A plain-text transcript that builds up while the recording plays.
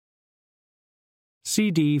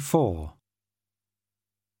CD 4.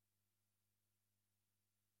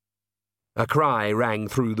 A cry rang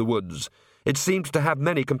through the woods. It seemed to have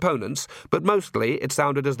many components, but mostly it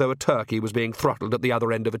sounded as though a turkey was being throttled at the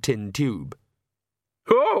other end of a tin tube.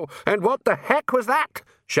 "Oh, and what the heck was that?"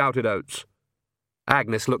 shouted Oates.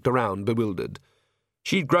 Agnes looked around, bewildered.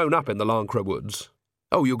 She'd grown up in the Lancre woods.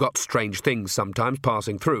 Oh, you got strange things sometimes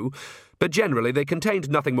passing through, but generally they contained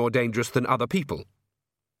nothing more dangerous than other people.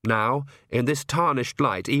 Now, in this tarnished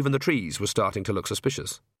light, even the trees were starting to look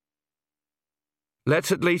suspicious.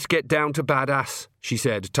 "Let's at least get down to Badass," she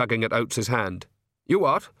said, tugging at Oates's hand. "You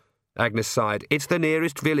what?" Agnes sighed. "It's the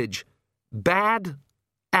nearest village." "Bad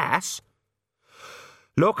ass?"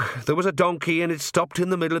 "Look, there was a donkey and it stopped in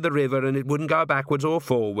the middle of the river and it wouldn't go backwards or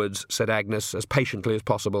forwards," said Agnes, as patiently as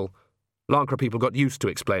possible. Lancre people got used to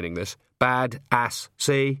explaining this. "Bad ass,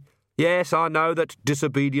 see? Yes, I know that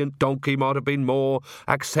disobedient donkey might have been more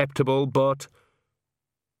acceptable, but—"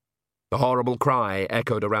 The horrible cry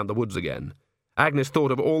echoed around the woods again. Agnes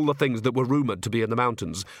thought of all the things that were rumoured to be in the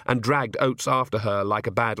mountains and dragged Oates after her like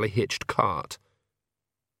a badly hitched cart.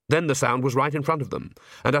 Then the sound was right in front of them,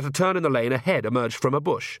 and at a turn in the lane a head emerged from a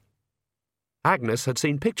bush. Agnes had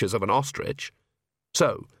seen pictures of an ostrich.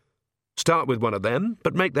 So, start with one of them,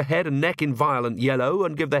 but make the head and neck in violent yellow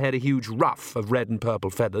and give the head a huge ruff of red and purple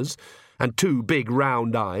feathers, and two big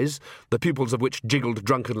round eyes, the pupils of which jiggled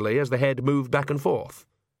drunkenly as the head moved back and forth.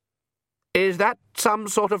 "Is that some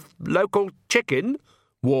sort of local chicken?"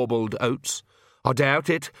 warbled Oates. "I doubt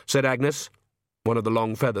it," said Agnes. One of the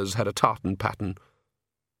long feathers had a tartan pattern.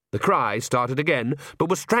 The cry started again, but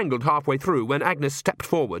was strangled halfway through when Agnes stepped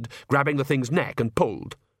forward, grabbing the thing's neck and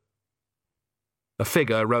pulled. A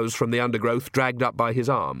figure rose from the undergrowth, dragged up by his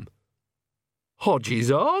arm.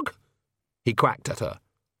 "Hodgesog?" He quacked at her.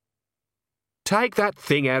 "Take that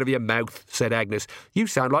thing out of your mouth," said Agnes. "You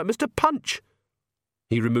sound like Mr. Punch."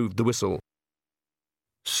 He removed the whistle.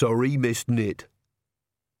 "Sorry, Miss Knit."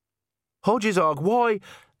 "Hodgesog, why—"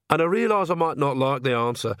 and I realise I might not like the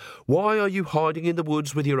answer. "Why are you hiding in the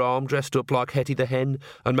woods with your arm dressed up like Hetty the hen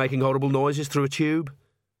and making horrible noises through a tube?"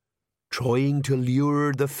 "Trying to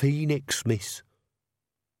lure the phoenix, miss."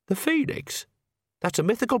 "The phoenix? That's a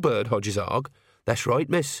mythical bird, Hodgesog." "That's right,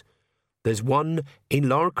 miss. There's one in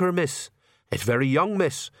Lancre, miss. It's very young,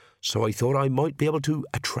 miss, so I thought I might be able to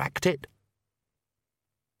attract it."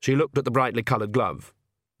 She looked at the brightly coloured glove.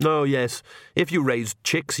 "Oh, yes, if you raised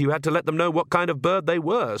chicks, you had to let them know what kind of bird they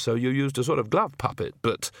were, so you used a sort of glove puppet,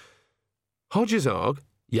 but—" "Hodgesog?"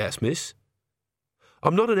 "Yes, miss."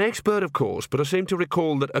 "I'm not an expert, of course, but I seem to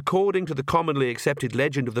recall that according to the commonly accepted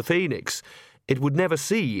legend of the phoenix, it would never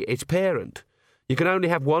see its parent. You can only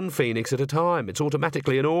have one phoenix at a time. It's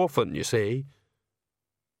automatically an orphan, you see."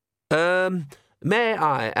 May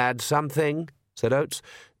I add something?" said Oates.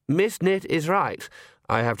 "Miss Knit is right,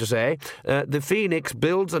 I have to say. The phoenix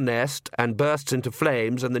builds a nest and bursts into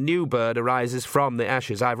flames, and the new bird arises from the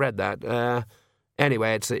ashes. I've read that.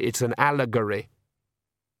 Anyway, it's an allegory."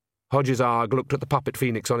 Hodgesog looked at the puppet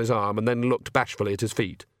phoenix on his arm and then looked bashfully at his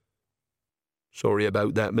feet. "Sorry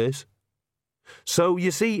about that, miss." "So,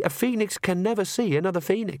 you see, a phoenix can never see another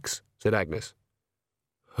phoenix," said Agnes.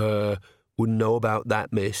 Wouldn't know about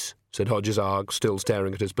that, miss," said Hodgesog, still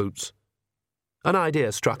staring at his boots. An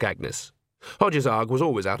idea struck Agnes. Hodgesog was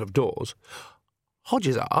always out of doors.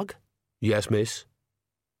 "Hodgesog?" "Yes, miss."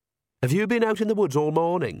 "Have you been out in the woods all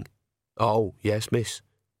morning?" "Oh, yes, miss."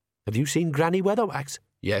 "Have you seen Granny Weatherwax?"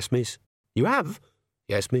 "Yes, miss." "You have?"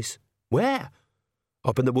 "Yes, miss." "Where?"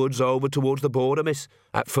 "Up in the woods over towards the border, miss.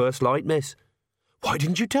 At first light, miss." "Why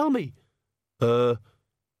didn't you tell me?"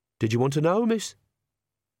 Did you want to know, miss?"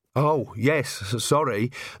 "Oh, yes,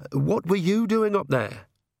 sorry. What were you doing up there?"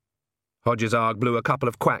 Hodgesog blew a couple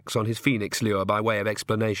of quacks on his phoenix lure by way of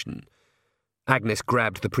explanation. Agnes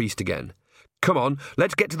grabbed the priest again. "Come on,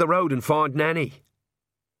 let's get to the road and find Nanny."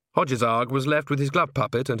 Hodgesog was left with his glove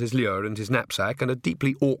puppet and his lure and his knapsack and a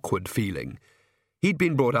deeply awkward feeling. He'd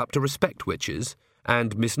been brought up to respect witches,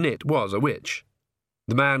 and Miss Knit was a witch.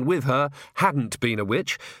 The man with her hadn't been a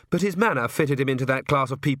witch, but his manner fitted him into that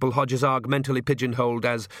class of people Hodgesog mentally pigeonholed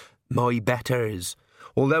as "my betters,"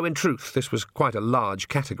 although in truth this was quite a large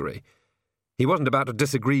category. He wasn't about to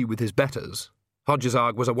disagree with his betters.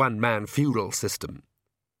 Hodgesog was a one-man feudal system.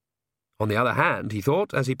 On the other hand, he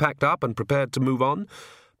thought, as he packed up and prepared to move on,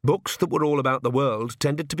 books that were all about the world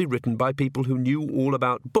tended to be written by people who knew all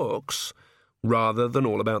about books rather than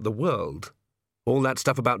all about the world. All that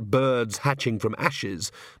stuff about birds hatching from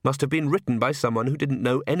ashes must have been written by someone who didn't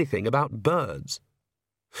know anything about birds.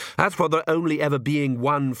 As for there only ever being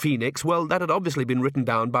one phoenix, well, that had obviously been written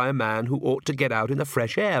down by a man who ought to get out in the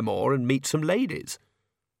fresh air more and meet some ladies.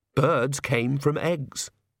 Birds came from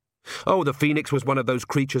eggs. Oh, the phoenix was one of those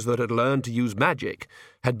creatures that had learned to use magic,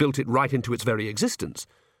 had built it right into its very existence.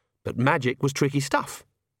 But magic was tricky stuff,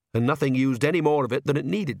 and nothing used any more of it than it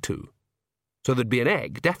needed to. So there'd be an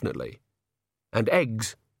egg, definitely. And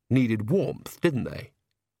eggs needed warmth, didn't they?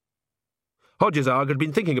 Hodgesarg had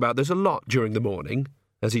been thinking about this a lot during the morning,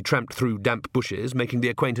 as he tramped through damp bushes, making the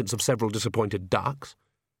acquaintance of several disappointed ducks.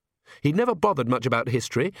 He'd never bothered much about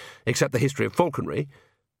history, except the history of falconry,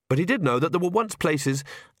 but he did know that there were once places,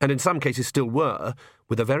 and in some cases still were,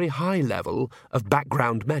 with a very high level of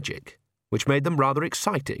background magic, which made them rather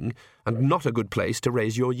exciting and not a good place to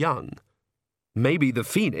raise your young. Maybe the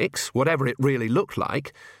phoenix, whatever it really looked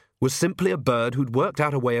like, was simply a bird who'd worked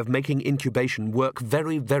out a way of making incubation work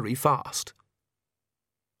very, very fast.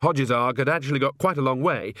 Hodgesarg had actually got quite a long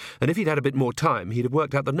way, and if he'd had a bit more time, he'd have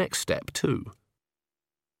worked out the next step, too.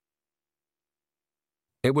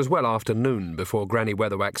 It was well after noon before Granny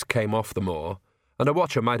Weatherwax came off the moor, and a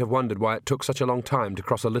watcher might have wondered why it took such a long time to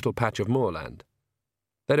cross a little patch of moorland.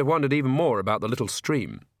 They'd have wondered even more about the little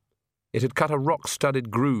stream. It had cut a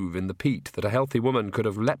rock-studded groove in the peat that a healthy woman could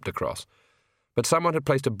have leapt across, but someone had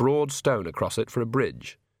placed a broad stone across it for a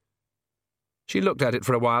bridge. She looked at it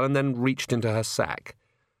for a while and then reached into her sack.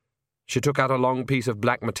 She took out a long piece of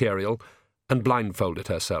black material and blindfolded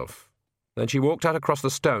herself. Then she walked out across the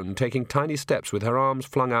stone, taking tiny steps with her arms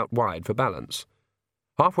flung out wide for balance.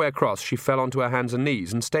 Halfway across, she fell onto her hands and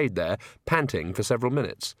knees and stayed there, panting for several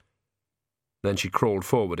minutes. Then she crawled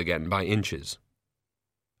forward again by inches.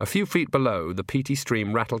 A few feet below, the peaty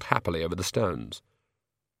stream rattled happily over the stones.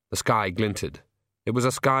 The sky glinted. It was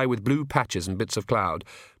a sky with blue patches and bits of cloud,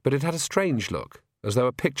 but it had a strange look, as though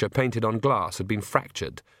a picture painted on glass had been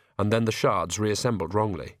fractured, and then the shards reassembled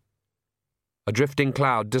wrongly. A drifting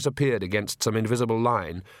cloud disappeared against some invisible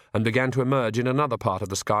line and began to emerge in another part of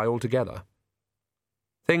the sky altogether.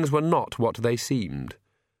 Things were not what they seemed,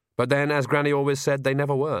 but then, as Granny always said, they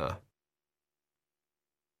never were.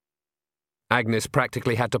 Agnes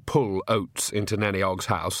practically had to pull Oates into Nanny Ogg's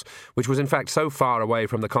house, which was in fact so far away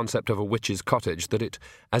from the concept of a witch's cottage that it,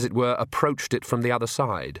 as it were, approached it from the other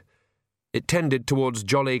side. It tended towards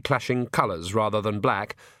jolly clashing colours rather than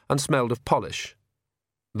black, and smelled of polish.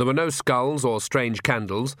 There were no skulls or strange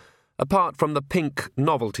candles, apart from the pink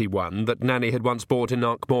novelty one that Nanny had once bought in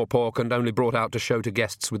Ankh-Morpork and only brought out to show to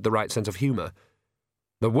guests with the right sense of humour.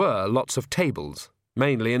 There were lots of tables,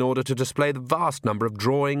 mainly in order to display the vast number of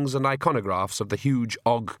drawings and iconographs of the huge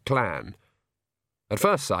Ogg clan. At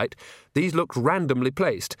first sight, these looked randomly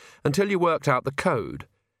placed until you worked out the code.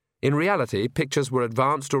 In reality, pictures were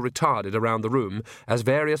advanced or retarded around the room as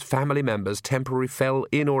various family members temporarily fell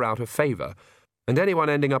in or out of favour, and anyone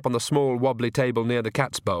ending up on the small wobbly table near the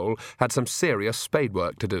cat's bowl had some serious spade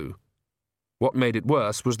work to do. What made it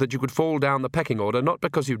worse was that you could fall down the pecking order not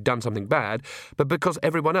because you'd done something bad, but because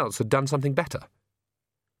everyone else had done something better.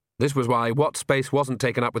 This was why what space wasn't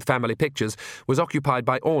taken up with family pictures was occupied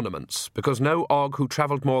by ornaments, because no Ogg who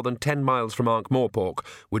travelled more than 10 miles from Ankh-Morpork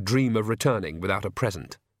would dream of returning without a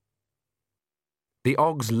present. The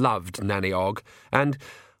Oggs loved Nanny Ogg, and,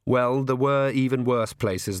 well, there were even worse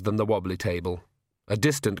places than the wobbly table. A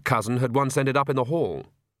distant cousin had once ended up in the hall.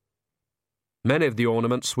 Many of the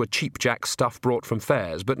ornaments were cheapjack stuff brought from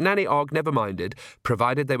fairs, but Nanny Ogg never minded,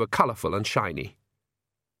 provided they were colourful and shiny.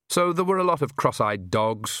 So there were a lot of cross-eyed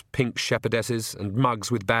dogs, pink shepherdesses, and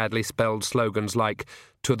mugs with badly spelled slogans like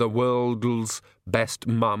 "To the world's best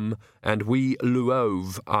mum" and "We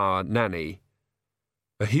luove our nanny."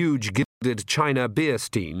 A huge gilded china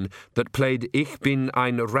Bierstein that played "Ich bin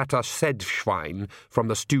ein Rattersedschwein" from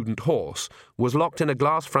the student horse was locked in a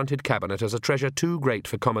glass-fronted cabinet as a treasure too great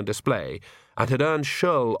for common display, and had earned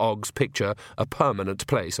Shirl Ogg's picture a permanent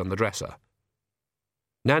place on the dresser.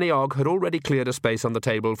 Nanny Ogg had already cleared a space on the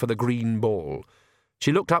table for the green ball.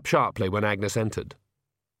 She looked up sharply when Agnes entered.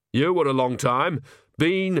 "You were a long time.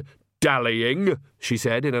 Been dallying," she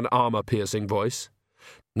said in an armour-piercing voice.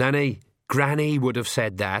 "Nanny, Granny would have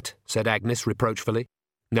said that," said Agnes reproachfully.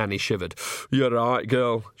 Nanny shivered. "You're right,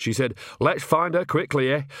 girl," she said. "Let's find her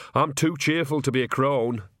quickly, eh? I'm too cheerful to be a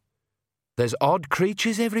crone." "There's odd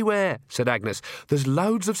creatures everywhere," said Agnes. "There's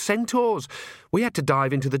loads of centaurs. We had to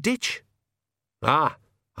dive into the ditch." "Ah,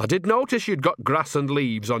 I did notice you'd got grass and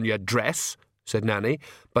leaves on your dress," said Nanny,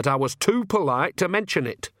 "but I was too polite to mention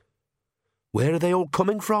it." "Where are they all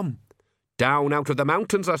coming from?" "Down out of the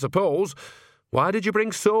mountains, I suppose. Why did you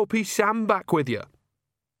bring Soapy Sam back with you?"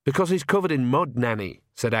 "Because he's covered in mud, Nanny,"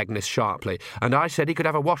 said Agnes sharply, "and I said he could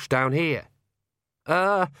have a wash down here."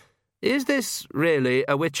 Is this really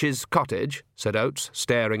a witch's cottage?" said Oates,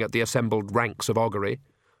 staring at the assembled ranks of augury.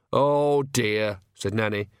 "Oh, dear," said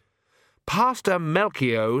Nanny. Pastor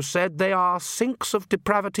Melchior said they are sinks of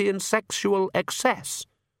depravity and sexual excess.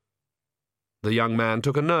 The young man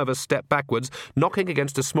took a nervous step backwards, knocking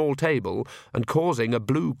against a small table and causing a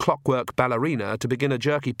blue clockwork ballerina to begin a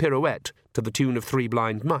jerky pirouette to the tune of 3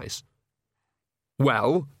 Blind Mice.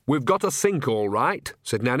 "Well, we've got a sink all right,"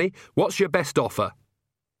 said Nanny. "What's your best offer?"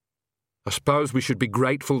 "I suppose we should be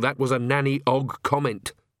grateful that was a Nanny Og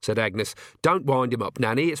comment," said Agnes. "Don't wind him up,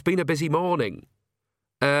 Nanny. It's been a busy morning."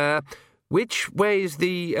 Which way's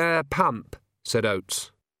the, pump?" said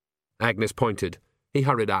Oates. Agnes pointed. He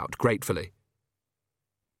hurried out gratefully.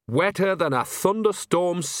 "Wetter than a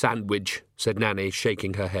thunderstorm sandwich," said Nanny,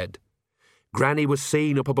 shaking her head. "Granny was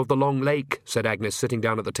seen up above the long lake," said Agnes, sitting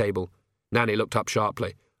down at the table. Nanny looked up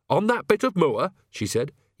sharply. "On that bit of moor?" she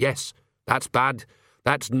said. "Yes, that's bad.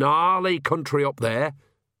 That's gnarly country up there."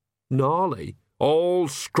 "Gnarly? All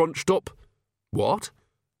scrunched up." "What?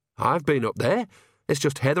 I've been up there. It's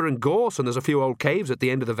just heather and gorse, and there's a few old caves at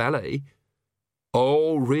the end of the valley."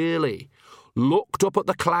 "Oh, really? Looked up at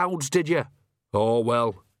the clouds, did you? Oh,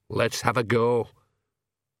 well, let's have a go."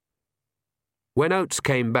 When Oates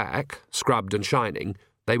came back, scrubbed and shining,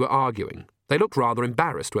 they were arguing. They looked rather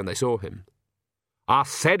embarrassed when they saw him. "I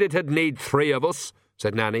said it'd need 3 of us,"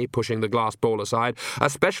 said Nanny, pushing the glass ball aside,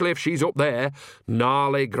 "especially if she's up there.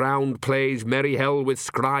 Gnarly ground plays merry hell with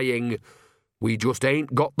scrying. We just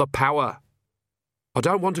ain't got the power." "I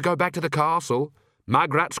don't want to go back to the castle.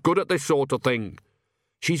 Magrat's good at this sort of thing."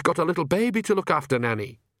 "She's got a little baby to look after,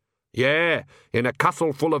 Nanny." "Yeah, in a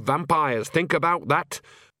castle full of vampires. Think about that.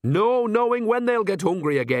 No knowing when they'll get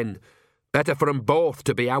hungry again. Better for 'em both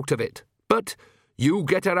to be out of it. But you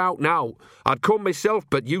get her out now. I'd come myself,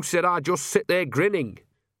 but you said I'd just sit there grinning."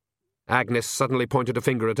 Agnes suddenly pointed a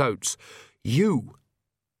finger at Oates. "You?"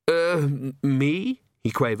 Me?"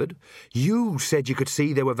 he quavered. "You said you could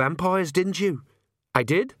see there were vampires, didn't you?" "I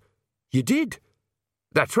did." "You did?"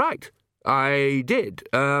 "That's right. I did.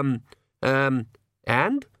 And?"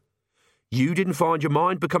 "You didn't find your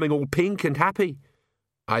mind becoming all pink and happy."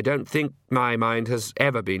 "I don't think my mind has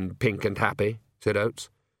ever been pink and happy," said Oates.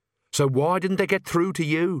 "So why didn't they get through to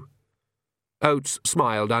you?" Oates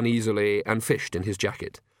smiled uneasily and fished in his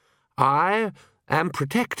jacket. "I am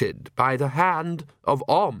protected by the hand of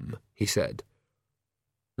Om," he said.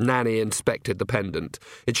 Nanny inspected the pendant.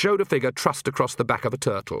 It showed a figure trussed across the back of a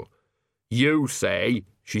turtle. "You say,"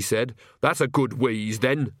 she said. "That's a good wheeze,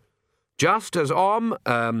 then." "Just as Om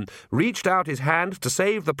reached out his hand to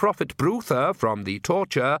save the prophet Bruther from the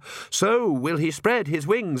torture, so will he spread his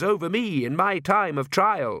wings over me in my time of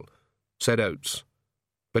trial," said Oates.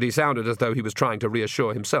 But he sounded as though he was trying to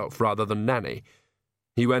reassure himself rather than Nanny.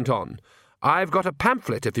 He went on. "I've got a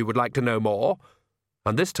pamphlet if you would like to know more."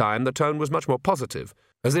 And this time the tone was much more positive,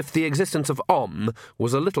 as if the existence of Om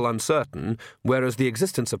was a little uncertain, whereas the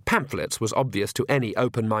existence of pamphlets was obvious to any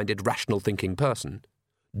open-minded, rational-thinking person.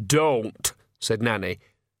 "Don't," said Nanny.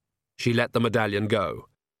 She let the medallion go.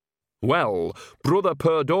 "Well, Brother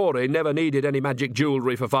Perdore never needed any magic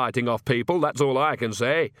jewellery for fighting off people, that's all I can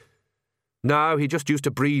say." "No, he just used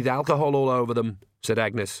to breathe alcohol all over them," said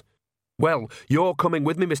Agnes. "Well, you're coming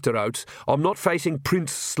with me, Mr. Oates. I'm not facing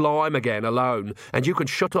Prince Slime again alone, and you can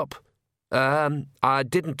shut up." I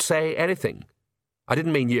didn't say anything." "I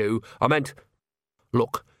didn't mean you. I meant—"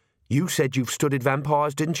 "Look, you said you've studied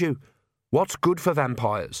vampires, didn't you? What's good for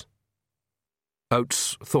vampires?"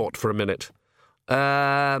 Oates thought for a minute.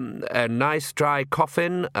 A nice dry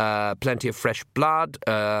coffin, plenty of fresh blood,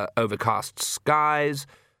 overcast skies."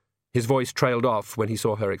 His voice trailed off when he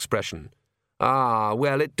saw her expression. "Ah,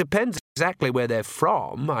 well, it depends exactly where they're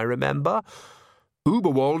from, I remember.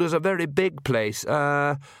 Uberwald is a very big place.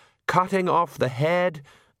 Cutting off the head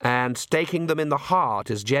and staking them in the heart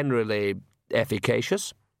is generally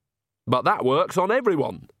efficacious." "But that works on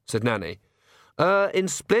everyone," said Nanny. In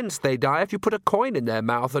splints they die if you put a coin in their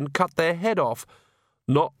mouth and cut their head off."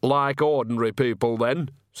 "Not like ordinary people,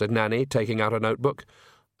 then," said Nanny, taking out a notebook.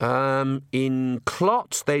 In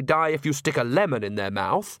clots they die if you stick a lemon in their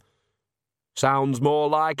mouth." "Sounds more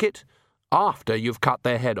like it. After you've cut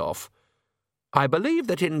their head off." "I believe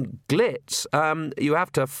that in glitz, you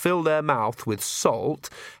have to fill their mouth with salt,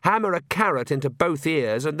 hammer a carrot into both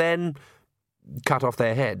ears, and then cut off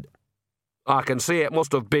their head." "I can see it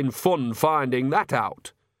must have been fun finding that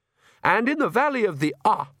out." "And in the Valley of the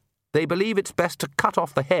they believe it's best to cut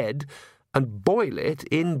off the head and boil it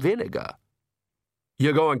in vinegar."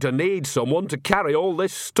 "You're going to need someone to carry all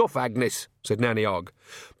this stuff, Agnes," said Nanny Og.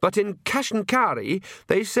 "But in Kashankari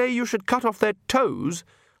they say you should cut off their toes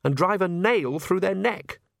and drive a nail through their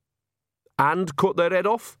neck." "And cut their head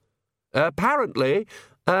off?" "Apparently,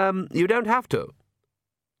 you don't have to."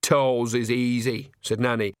 "Toes is easy," said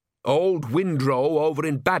Nanny. Old Windrow over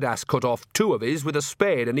in Badass cut off 2 of his with a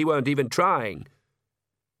spade and he weren't even trying.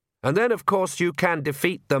 And then, of course, you can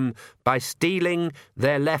defeat them by stealing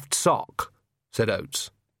their left sock, said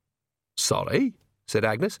Oates. Sorry, said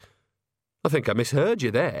Agnes. I think I misheard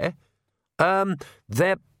you there.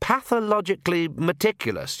 They're pathologically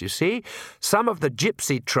meticulous, you see. Some of the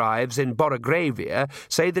gypsy tribes in Borogravia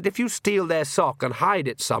say that if you steal their sock and hide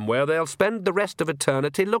it somewhere, they'll spend the rest of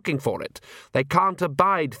eternity looking for it. They can't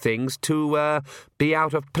abide things to be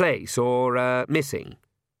out of place or missing.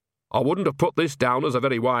 I wouldn't have put this down as a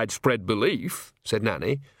very widespread belief, said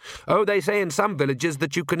Nanny. Oh, they say in some villages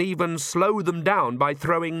that you can even slow them down by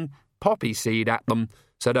throwing poppy seed at them,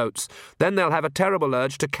 said Oates. Then they'll have a terrible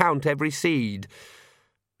urge to count every seed.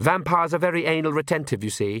 Vampires are very anal retentive, you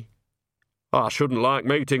see. I shouldn't like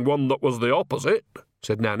meeting one that was the opposite,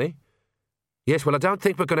 said Nanny. Yes, well, I don't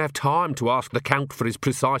think we're going to have time to ask the Count for his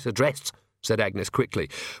precise address, said Agnes quickly.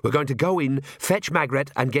 We're going to go in, fetch Magret,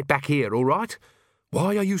 and get back here, all right?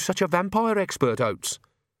 Why are you such a vampire expert, Oates?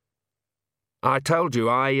 I told you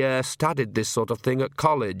I studied this sort of thing at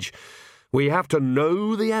college. We have to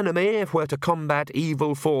know the enemy if we're to combat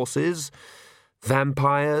evil forces.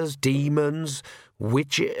 Vampires, demons,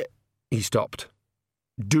 witches... He stopped.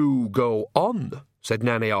 Do go on, said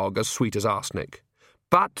Nanny Og, as sweet as arsenic.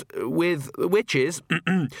 But with witches,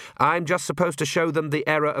 I'm just supposed to show them the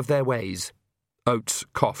error of their ways. Oates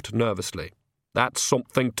coughed nervously. That's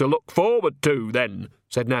something to look forward to, then,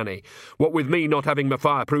 said Nanny. What with me not having my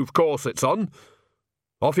fireproof corsets on.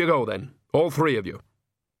 Off you go, then, all 3 of you.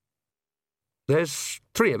 There's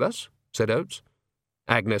 3 of us, said Oates.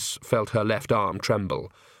 Agnes felt her left arm tremble.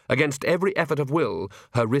 Against every effort of will,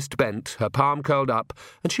 her wrist bent, her palm curled up,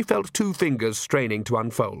 and she felt 2 fingers straining to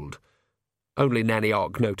unfold. Only Nanny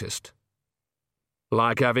Og noticed.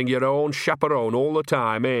 Like having your own chaperone all the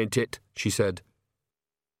time, ain't it? She said.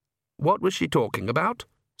 What was she talking about?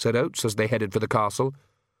 Said Oates as they headed for the castle.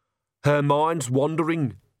 Her mind's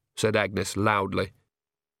wandering, said Agnes loudly.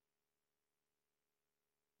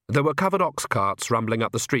 There were covered ox carts rumbling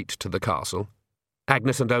up the street to the castle.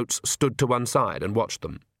 Agnes and Oates stood to one side and watched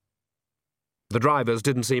them. The drivers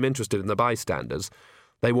didn't seem interested in the bystanders.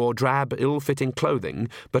 They wore drab, ill-fitting clothing,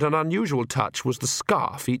 but an unusual touch was the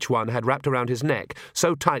scarf each one had wrapped around his neck,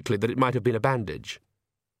 so tightly that it might have been a bandage.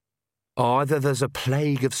 Either there's a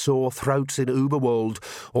plague of sore throats in Uberworld,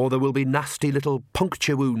 or there will be nasty little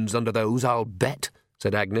puncture wounds under those, I'll bet,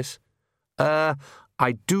 said Agnes. I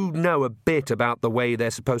do know a bit about the way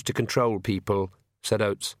they're supposed to control people, said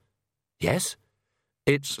Oates. Yes?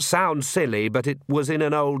 It sounds silly, but it was in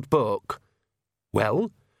an old book.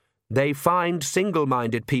 Well, they find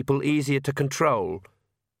single-minded people easier to control.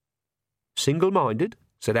 Single-minded?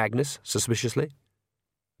 Said Agnes, suspiciously.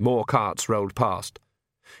 More carts rolled past.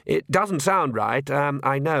 It doesn't sound right,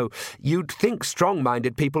 I know. You'd think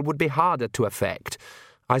strong-minded people would be harder to affect.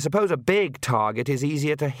 I suppose a big target is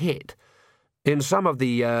easier to hit. In some of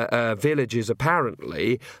the villages,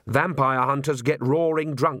 apparently, vampire hunters get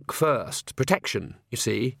roaring drunk first. Protection, you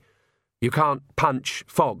see. You can't punch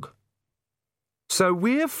fog. So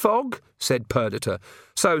we're fog, said Perdita.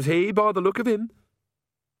 So's he, by the look of him.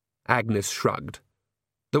 Agnes shrugged.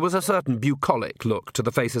 There was a certain bucolic look to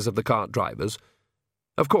the faces of the cart drivers.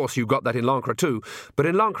 Of course, you got that in Lancre too, but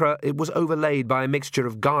in Lancre it was overlaid by a mixture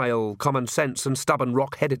of guile, common sense, and stubborn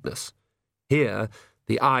rock-headedness. Here,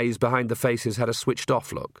 the eyes behind the faces had a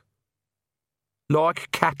switched-off look.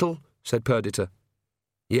 Like cattle, said Perdita.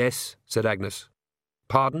 Yes, said Agnes.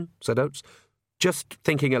 Pardon, said Oates. Just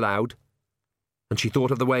thinking aloud. And she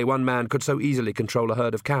thought of the way one man could so easily control a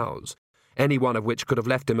herd of cows, any one of which could have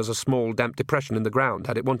left him as a small, damp depression in the ground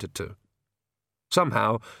had it wanted to.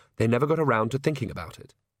 Somehow, they never got around to thinking about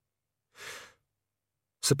it.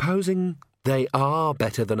 Supposing they are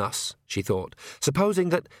better than us, she thought. Supposing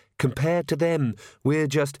that, compared to them, we're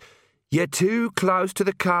just... You're too close to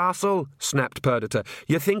the castle, snapped Perdita.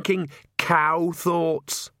 You're thinking cow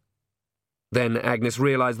thoughts. Then Agnes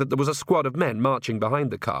realised that there was a squad of men marching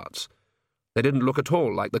behind the carts. They didn't look at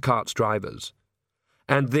all like the cart's drivers.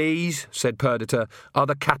 And these, said Perdita, are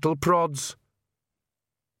the cattle prods.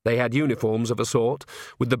 They had uniforms of a sort,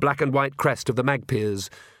 with the black and white crest of the Magpies,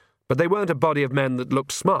 but they weren't a body of men that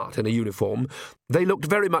looked smart in a uniform. They looked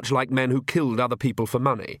very much like men who killed other people for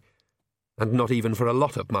money, and not even for a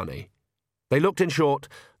lot of money. They looked, in short,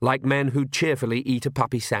 like men who'd cheerfully eat a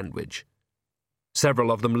puppy sandwich.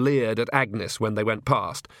 Several of them leered at Agnes when they went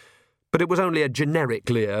past, but it was only a generic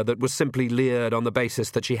leer that was simply leered on the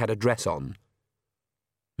basis that she had a dress on.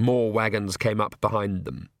 More wagons came up behind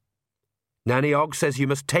them. Nanny Og says you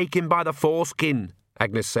must take him by the foreskin,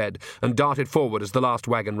 Agnes said, and darted forward as the last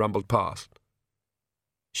wagon rumbled past.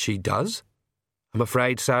 She does? I'm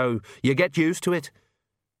afraid so. You get used to it.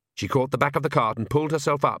 She caught the back of the cart and pulled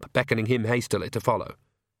herself up, beckoning him hastily to follow.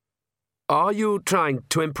 Are you trying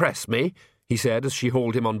to impress me? He said as she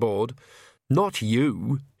hauled him on board. Not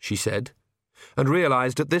you, she said, and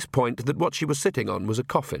realised at this point that what she was sitting on was a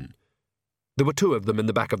coffin. There were 2 of them in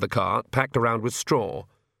the back of the cart, packed around with straw.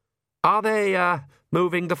 Are they,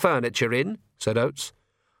 moving the furniture in? Said Oates.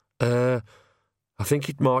 I think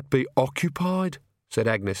it might be occupied, said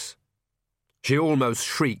Agnes. She almost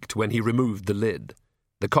shrieked when he removed the lid.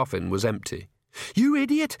 The coffin was empty. You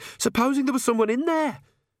idiot! Supposing there was someone in there!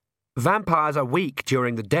 Vampires are weak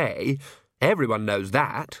during the day. Everyone knows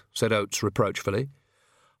that, said Oates reproachfully.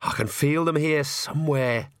 I can feel them here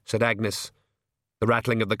somewhere, said Agnes. The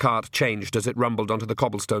rattling of the cart changed as it rumbled onto the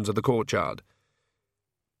cobblestones of the courtyard.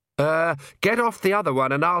 Get off the other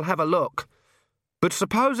one and I'll have a look. But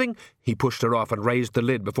supposing... He pushed her off and raised the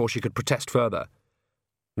lid before she could protest further.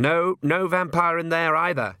 No vampire in there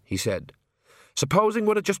either, he said. Supposing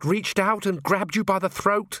one had just reached out and grabbed you by the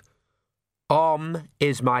throat?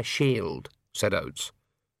 Is my shield, said Oates.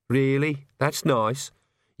 Really? That's nice.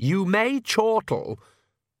 You may chortle.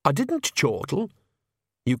 I didn't chortle.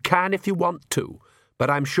 You can if you want to, but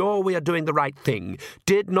I'm sure we are doing the right thing.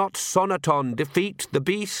 Did not Sonaton defeat the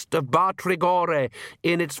beast of Bartrigore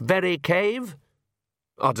in its very cave?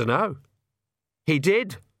 I dunno. He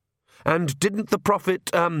did. And didn't the prophet,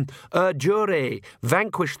 Erdure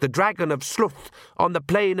vanquish the dragon of Sluth on the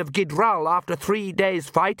plain of Gidral after 3 days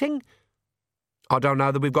fighting? I don't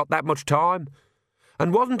know that we've got that much time.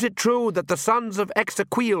 And wasn't it true that the sons of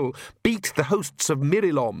Exequiel beat the hosts of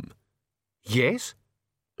Mirilom? Yes?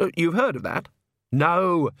 You've heard of that?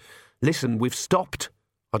 No. Listen, we've stopped.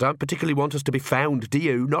 I don't particularly want us to be found, do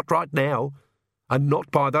you? Not right now. And not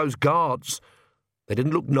by those guards. They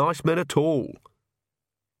didn't look nice men at all.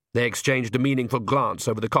 They exchanged a meaningful glance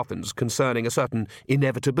over the coffins concerning a certain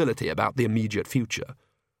inevitability about the immediate future.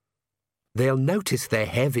 They'll notice they're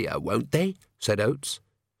heavier, won't they? Said Oates.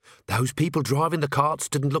 Those people driving the carts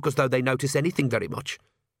didn't look as though they noticed anything very much.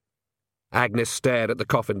 Agnes stared at the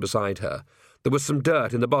coffin beside her. There was some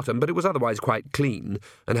dirt in the bottom, but it was otherwise quite clean,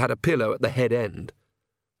 and had a pillow at the head end.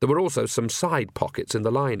 There were also some side pockets in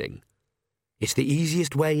the lining. It's the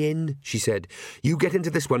easiest way in, she said. You get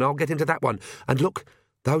into this one, I'll get into that one. And look,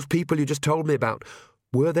 those people you just told me about,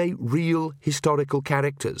 were they real historical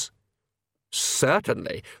characters?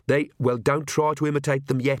 Certainly. Well, don't try to imitate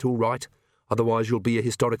them yet, all right? Otherwise you'll be a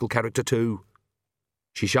historical character too.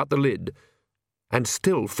 She shut the lid, and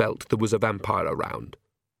still felt there was a vampire around.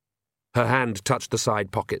 Her hand touched the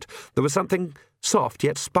side pocket. There was something soft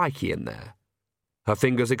yet spiky in there. Her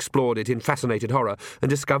fingers explored it in fascinated horror and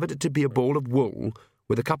discovered it to be a ball of wool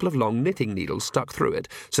with a couple of long knitting needles stuck through it,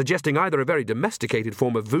 suggesting either a very domesticated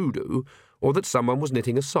form of voodoo or that someone was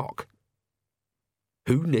knitting a sock.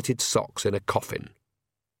 Who knitted socks in a coffin?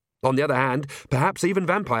 On the other hand, perhaps even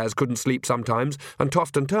vampires couldn't sleep sometimes and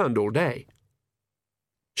tossed and turned all day.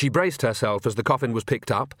 She braced herself as the coffin was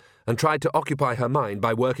picked up and tried to occupy her mind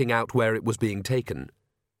by working out where it was being taken.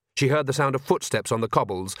 She heard the sound of footsteps on the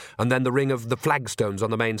cobbles and then the ring of the flagstones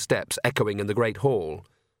on the main steps echoing in the great hall.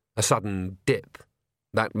 A sudden dip.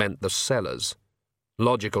 That meant the cellars.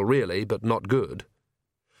 Logical, really, but not good.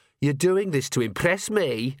 You're doing this to impress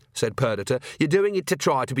me, said Perdita. You're doing it to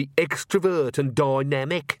try to be extrovert and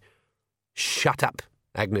dynamic. Shut up,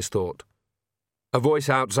 Agnes thought. A voice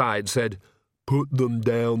outside said, Put them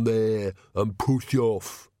down there and push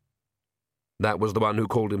off. That was the one who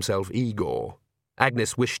called himself Igor.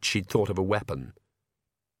 Agnes wished she'd thought of a weapon.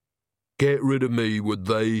 Get rid of me, would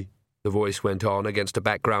they? The voice went on against a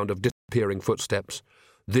background of disappearing footsteps.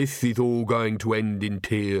 This is all going to end in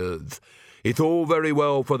tears. It's all very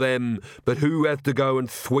well for them, but who has to go and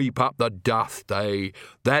sweep up the dust, eh?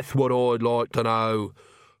 That's what I'd like to know.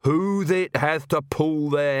 Who's it has to pull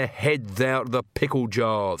their heads out of the pickle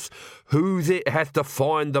jars? Who's it has to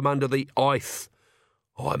find them under the ice?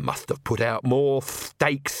 I must have put out more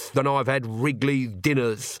steaks than I've had Wrigley's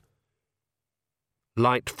dinners.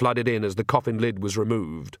 Light flooded in as the coffin lid was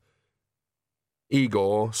removed.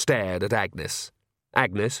 Igor stared at Agnes.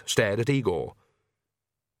 Agnes stared at Igor.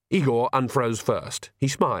 Igor unfroze first. He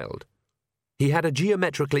smiled. He had a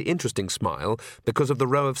geometrically interesting smile because of the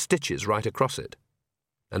row of stitches right across it,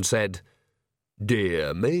 and said,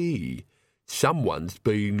 Dear me, someone's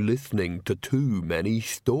been listening to too many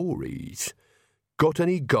stories. Got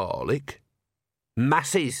any garlic?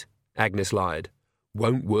 Masses, Agnes lied.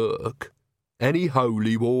 Won't work. Any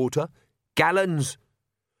holy water? Gallons.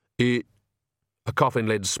 A coffin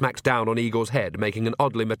lid smacked down on Igor's head, making an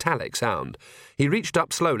oddly metallic sound. He reached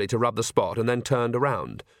up slowly to rub the spot and then turned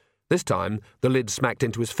around. This time, the lid smacked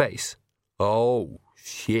into his face. "Oh,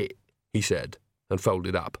 shit," he said, and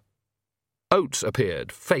folded up. Oates appeared,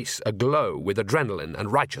 face aglow with adrenaline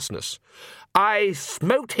and righteousness. "I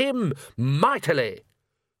smote him mightily."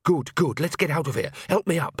 Good, let's get out of here. Help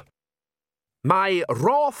me up." "My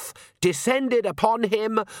wrath descended upon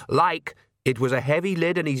him like—" "It was a heavy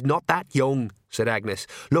lid and he's not that young," said Agnes.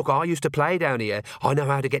 "Look, I used to play down here. I know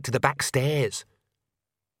how to get to the back stairs."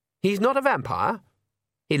 "He's not a vampire?"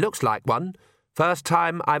 "He looks like one. First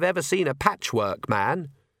time I've ever seen a patchwork man."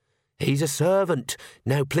 "He's a servant.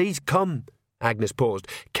 Now please come." Agnes paused.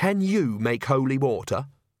 "Can you make holy water?"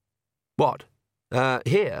 "What?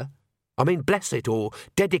 Here? I mean, bless it, or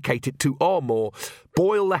dedicate it to or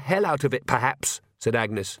boil the hell out of it, perhaps," said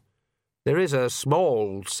Agnes. "There is a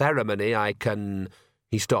small ceremony I can—"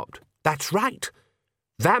 He stopped. "That's right.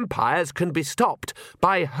 Vampires can be stopped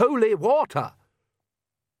by holy water."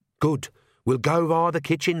 "Good. We'll go via the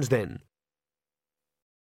kitchens, then."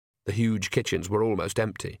 The huge kitchens were almost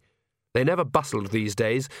empty. They never bustled these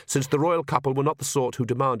days, since the royal couple were not the sort who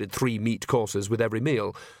demanded 3 meat courses with every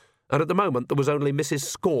meal, and at the moment there was only Mrs.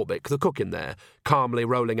 Scorbick, the cook, in there, calmly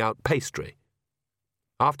rolling out pastry.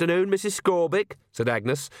 "Afternoon, Mrs. Scorbick," said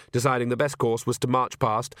Agnes, deciding the best course was to march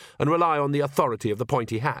past and rely on the authority of the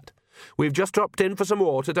pointy hat. "We've just dropped in for some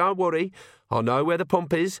water, don't worry. I know where the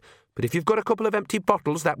pump is, but if you've got a couple of empty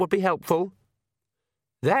bottles, that would be helpful."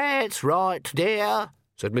 "That's right, dear,"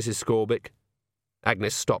 said Mrs. Scorbick.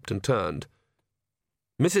 Agnes stopped and turned.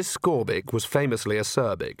 Mrs. Scorbick was famously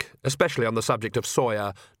acerbic, especially on the subject of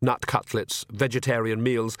soya, nut cutlets, vegetarian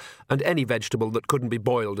meals, and any vegetable that couldn't be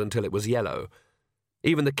boiled until it was yellow.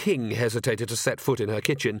 Even the king hesitated to set foot in her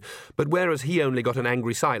kitchen, but whereas he only got an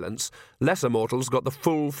angry silence, lesser mortals got the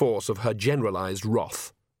full force of her generalised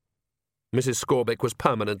wrath. Mrs. Scorbick was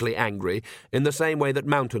permanently angry, in the same way that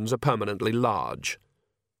mountains are permanently large.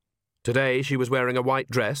 Today she was wearing a white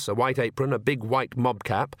dress, a white apron, a big white mob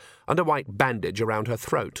cap, and a white bandage around her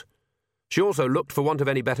throat. She also looked, for want of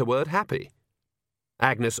any better word, happy.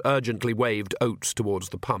 Agnes urgently waved Oates towards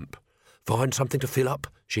the pump. "Find something to fill up,"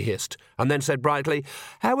 she hissed, and then said brightly,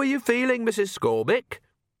 "How are you feeling, Mrs. Scorbick?"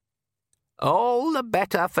 "All the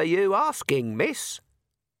better for you asking, miss."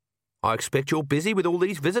 "I expect you're busy with all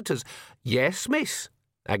these visitors." "Yes, miss."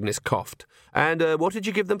 Agnes coughed. "And what did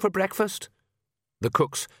you give them for breakfast?" The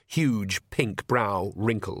cook's huge pink brow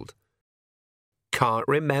wrinkled. "Can't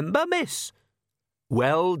remember, miss."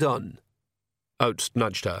 "Well done." Oates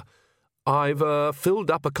nudged her. "I've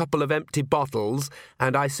filled up a couple of empty bottles,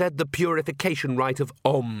 and I said the purification rite of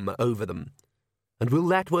Om over them. And will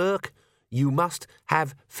that work? You must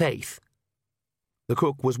have faith." The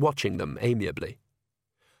cook was watching them amiably.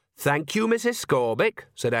 "Thank you, Mrs. Scorbick,"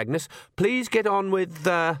 said Agnes. "Please get on with,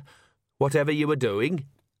 whatever you were doing."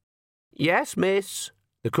 "Yes, miss."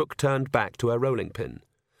 The cook turned back to her rolling pin.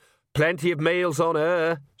 "Plenty of meals on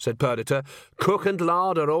her," said Perdita. "Cook and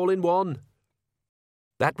larder all in one."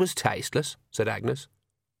 "That was tasteless," said Agnes.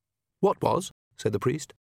 "What was?" said the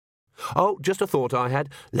priest. "Oh, just a thought I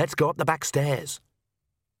had. Let's go up the back stairs."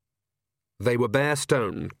 They were bare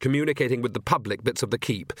stone, communicating with the public bits of the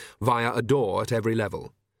keep via a door at every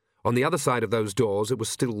level. On the other side of those doors it was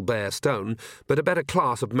still bare stone, but a better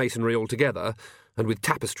class of masonry altogether, and with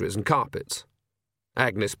tapestries and carpets.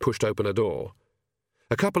 Agnes pushed open a door.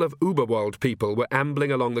 A couple of Uberworld people were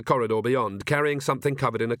ambling along the corridor beyond, carrying something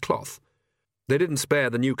covered in a cloth. They didn't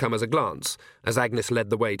spare the newcomers a glance, as Agnes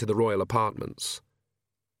led the way to the royal apartments.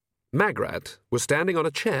 Magrat was standing on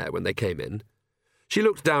a chair when they came in. She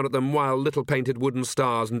looked down at them while little painted wooden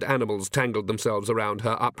stars and animals tangled themselves around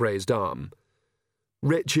her upraised arm.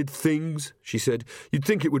 "Wretched things," she said. "You'd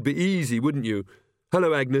think it would be easy, wouldn't you?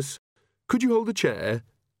 Hello, Agnes. Could you hold the chair?"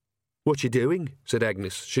 "What you doing?" said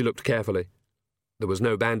Agnes. She looked carefully. There was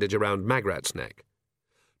no bandage around Magrat's neck.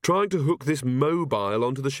 "Trying to hook this mobile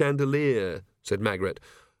onto the chandelier," said Magrat.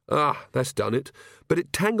 "Ah, that's done it. But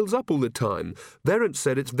it tangles up all the time. Verrant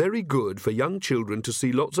said it's very good for young children to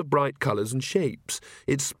see lots of bright colours and shapes.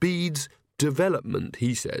 It speeds development,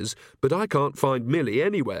 he says, but I can't find Millie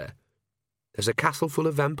anywhere." "There's a castle full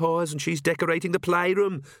of vampires and she's decorating the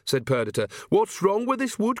playroom," said Perdita. "What's wrong with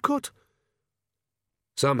this woodcut?"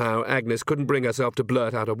 Somehow Agnes couldn't bring herself to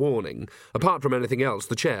blurt out a warning. Apart from anything else,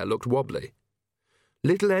 the chair looked wobbly.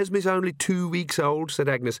 "Little Esme's only 2 weeks old," said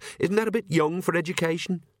Agnes. "Isn't that a bit young for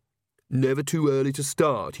education?" "Never too early to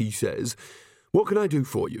start, he says. What can I do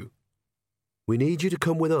for you?" "We need you to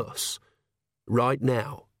come with us. Right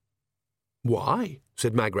now." "Why?"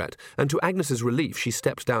 said Magrat, and to Agnes's relief she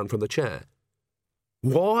stepped down from the chair.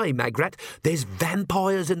 "Why, Magrat? There's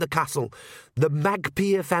vampires in the castle. The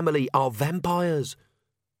Magpie family are vampires."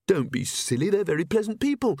 Don't be silly, they're very pleasant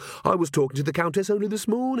people. I was talking to the Countess only this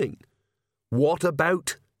morning. What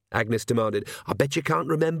about? Agnes demanded. I bet you can't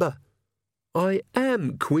remember. I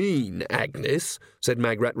am Queen, Agnes, said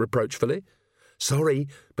Magrat reproachfully. Sorry,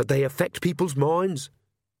 but they affect people's minds.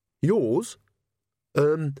 Yours?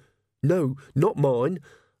 No, not mine.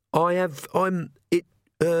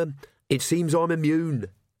 It seems I'm immune,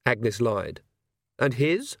 Agnes lied. And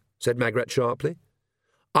his? Said Magrat sharply.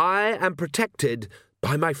 I am protected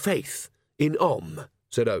by my faith in Om,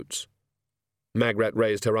 said Oates. Magrat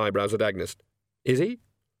raised her eyebrows at Agnes. Is he?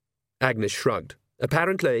 Agnes shrugged.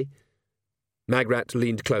 Apparently. Magrat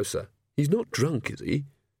leaned closer. He's not drunk, is he?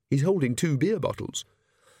 He's holding 2 beer bottles.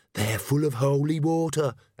 They're full of holy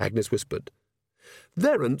water, Agnes whispered.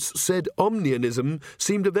 Verence said Omnianism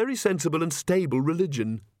seemed a very sensible and stable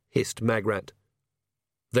religion, hissed Magrat.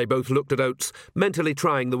 They both looked at Oates, mentally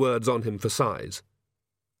trying the words on him for size.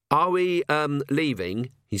 Are we, leaving?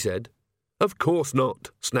 He said. Of course not,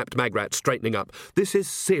 snapped Magrat, straightening up. This is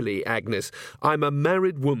silly, Agnes. I'm a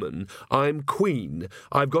married woman. I'm Queen.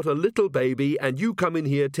 I've got a little baby, and you come in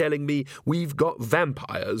here telling me we've got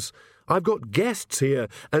vampires. I've got guests here,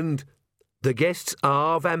 and... The guests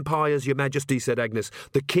are vampires, Your Majesty, said Agnes.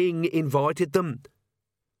 The king invited them.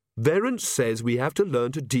 Verence says we have to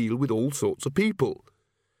learn to deal with all sorts of people.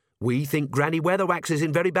 We think Granny Weatherwax is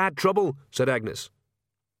in very bad trouble, said Agnes.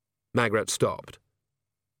 Magrat stopped.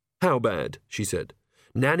 How bad? She said.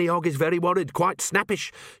 Nanny Hogg is very worried, quite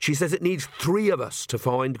snappish. She says it needs 3 of us to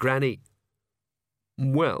find Granny.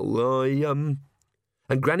 Well, And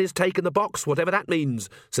Granny's taken the box, whatever that means,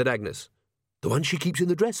 said Agnes. The one she keeps in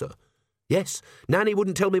the dresser? Yes, Nanny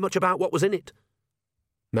wouldn't tell me much about what was in it.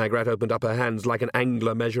 Magrat opened up her hands like an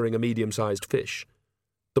angler measuring a medium-sized fish.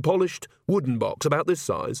 The polished wooden box, about this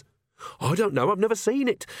size? I don't know, I've never seen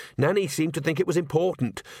it. Nanny seemed to think it was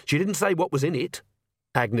important. She didn't say what was in it.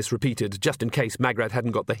 Agnes repeated, just in case Magrat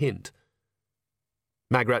hadn't got the hint.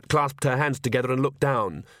 Magrat clasped her hands together and looked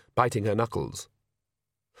down, biting her knuckles.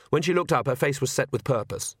 When she looked up, her face was set with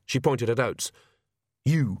purpose. She pointed at Oates.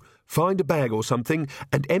 You, find a bag or something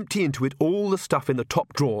and empty into it all the stuff in the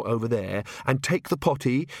top drawer over there, and take the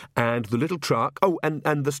potty and the little truck, and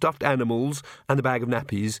the stuffed animals, and the bag of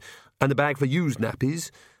nappies, and the bag for used nappies,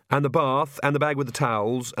 and the bath, and the bag with the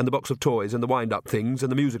towels, and the box of toys, and the wind-up things,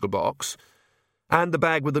 and the musical box, and the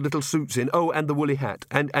bag with the little suits in, and the woolly hat.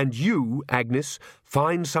 And you, Agnes,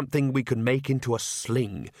 find something we can make into a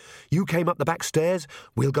sling. You came up the back stairs,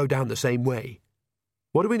 we'll go down the same way.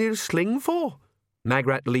 What do we need a sling for?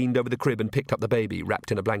 Magrat leaned over the crib and picked up the baby,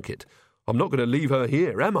 wrapped in a blanket. I'm not going to leave her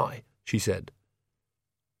here, am I? She said.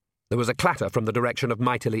 There was a clatter from the direction of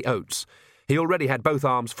Mightily Oates. He already had both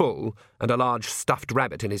arms full, and a large stuffed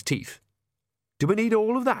rabbit in his teeth. Do we need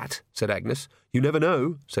all of that? Said Agnes. You never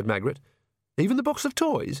know, said Magrat. Even the box of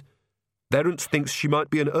toys? Verence thinks she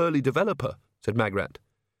might be an early developer, said Magrat.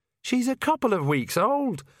 She's a couple of weeks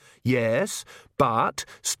old. Yes, but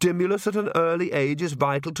stimulus at an early age is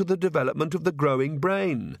vital to the development of the growing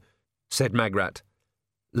brain, said Magrat,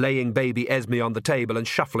 laying baby Esme on the table and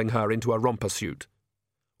shuffling her into a romper suit.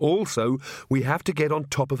 Also, we have to get on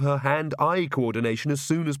top of her hand-eye coordination as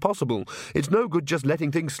soon as possible. It's no good just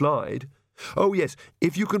letting things slide. Oh, yes,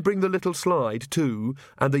 if you can bring the little slide, too,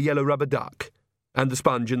 and the yellow rubber duck, and the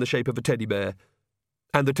sponge in the shape of a teddy bear,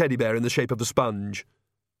 and the teddy bear in the shape of the sponge.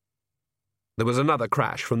 There was another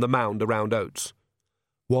crash from the mound around Oates.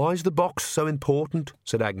 Why's the box so important?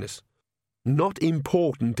 Said Agnes. Not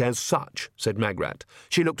important as such, said Magrat.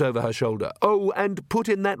 She looked over her shoulder. Oh, and put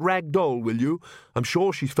in that rag doll, will you? I'm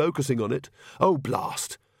sure she's focusing on it. Oh,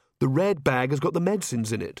 blast. The red bag has got the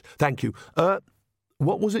medicines in it. Thank you.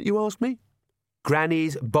 What was it you asked me?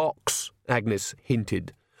 Granny's box, Agnes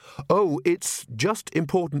hinted. Oh, it's just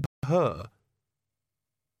important to her.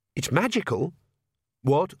 It's magical?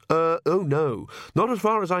 What? Oh no, not as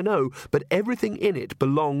far as I know, but everything in it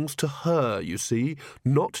belongs to her, you see,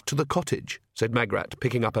 not to the cottage, said Magrat,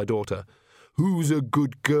 picking up her daughter. Who's a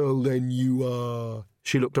good girl, then, you are?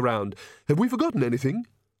 She looked around. Have we forgotten anything?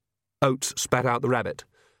 Oates spat out the rabbit.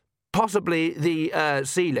 Possibly the,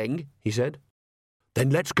 ceiling, he said. Then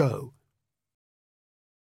let's go.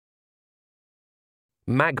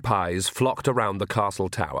 Magpies flocked around the castle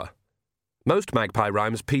tower. Most magpie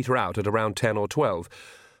rhymes peter out at around 10 or 12,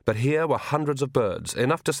 but here were hundreds of birds,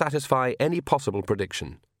 enough to satisfy any possible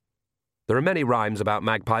prediction. There are many rhymes about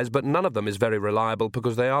magpies, but none of them is very reliable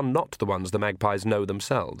because they are not the ones the magpies know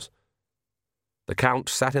themselves. The Count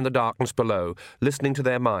sat in the darkness below, listening to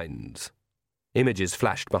their minds. Images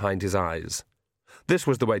flashed behind his eyes. This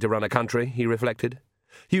was the way to run a country, he reflected.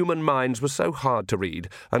 Human minds were so hard to read,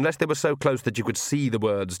 unless they were so close that you could see the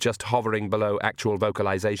words just hovering below actual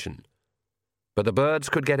vocalization. But the birds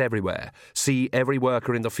could get everywhere, see every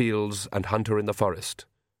worker in the fields and hunter in the forest.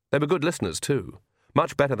 They were good listeners, too,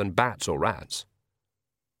 much better than bats or rats.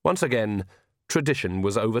 Once again, tradition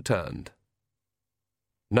was overturned.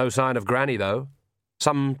 No sign of Granny, though.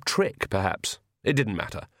 Some trick, perhaps. It didn't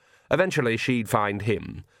matter. Eventually she'd find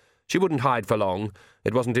him. She wouldn't hide for long.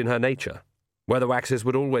 It wasn't in her nature. Weatherwaxes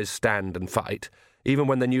would always stand and fight, even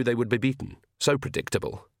when they knew they would be beaten. So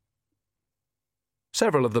predictable.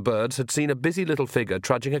 Several of the birds had seen a busy little figure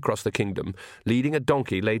trudging across the kingdom, leading a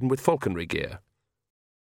donkey laden with falconry gear.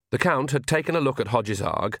 The Count had taken a look at Hodge's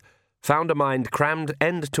Arg, found a mind crammed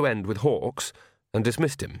end to end with hawks, and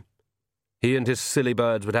dismissed him. He and his silly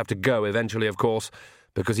birds would have to go eventually, of course,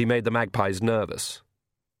 because he made the magpies nervous.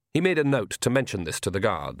 He made a note to mention this to the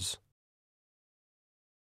guards.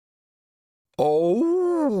 Oh.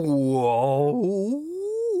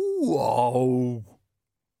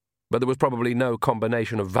 But there was probably no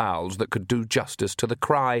combination of vowels that could do justice to the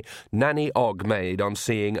cry Nanny Ogg made on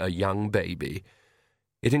seeing a young baby.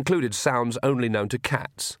 It included sounds only known to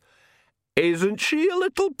cats. "Isn't she a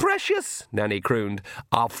little precious?" Nanny crooned.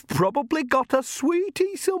 "I've probably got a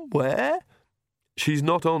sweetie somewhere." "She's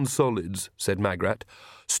not on solids," said Magrat.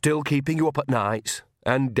 "Still keeping you up at nights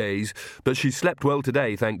and days, but she slept well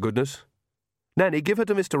today, thank goodness. Nanny, give her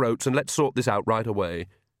to Mr. Oates and let's sort this out right away."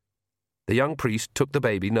 The young priest took the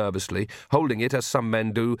baby nervously, holding it as some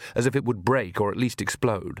men do, as if it would break or at least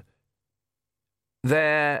explode.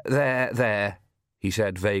 There, he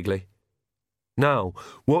said vaguely. "Now,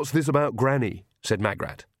 what's this about Granny?" said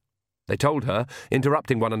Magrat. They told her,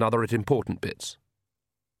 interrupting one another at important bits.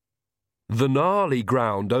 "The gnarly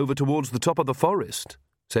ground over towards the top of the forest,"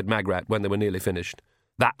 said Magrat when they were nearly finished.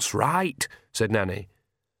 "That's right," said Nanny.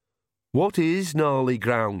 "What is gnarly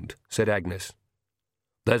ground?" said Agnes.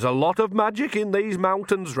 "There's a lot of magic in these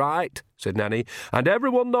mountains, right?" said Nanny, "and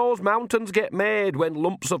everyone knows mountains get made when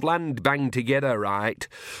lumps of land bang together, right?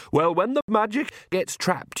 Well, when the magic gets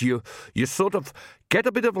trapped, you sort of get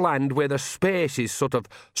a bit of land where the space is sort of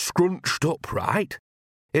scrunched up, right?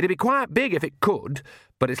 It'd be quite big if it could,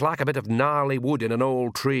 but it's like a bit of gnarly wood in an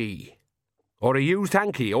old tree. Or a used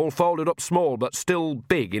hanky, all folded up small but still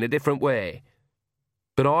big in a different way.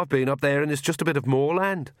 But I've been up there and it's just a bit of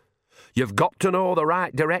moorland." "You've got to know the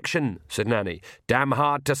right direction," said Nanny. "Damn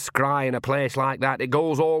hard to scry in a place like that. It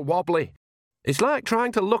goes all wobbly. It's like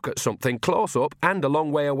trying to look at something close up and a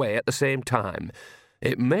long way away at the same time.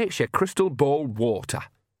 It makes your crystal ball water."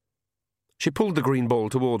 She pulled the green ball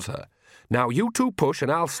towards her. "Now you two push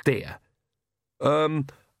and I'll steer."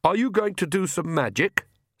 Are you going to do some magic?"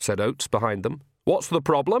 said Oates behind them. "What's the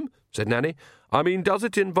problem?" said Nanny. "I mean, does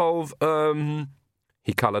it involve,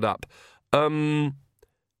 He coloured up.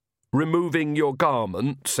 Removing your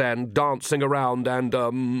garments and dancing around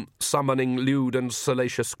and, summoning lewd and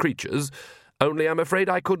salacious creatures. Only I'm afraid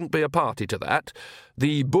I couldn't be a party to that.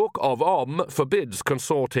 The Book of forbids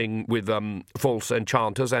consorting with, false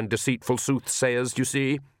enchanters and deceitful soothsayers, you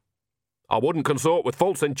see." "I wouldn't consort with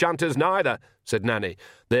false enchanters neither," said Nanny.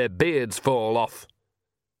 "Their beards fall off."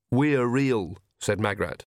 "We're real," said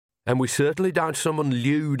Magrat. "And we certainly don't summon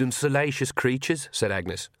lewd and salacious creatures," said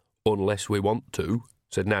Agnes. "Unless we want to,"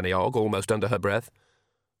 said Nanny Ogg, almost under her breath.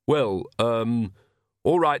 "Well,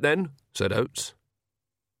 all right then," said Oates.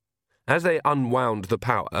 As they unwound the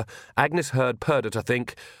power, Agnes heard Perdita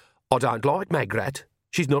think, "I don't like Magrat.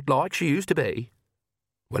 She's not like she used to be."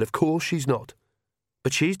 "Well, of course she's not.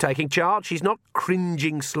 But she's taking charge. She's not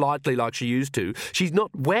cringing slightly like she used to. She's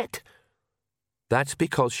not wet." "That's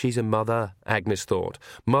because she's a mother," Agnes thought.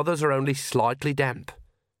 "Mothers are only slightly damp."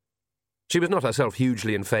 She was not herself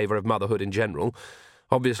hugely in favour of motherhood in general.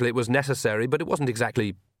 Obviously it was necessary, but it wasn't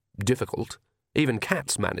exactly difficult. Even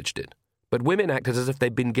cats managed it. But women acted as if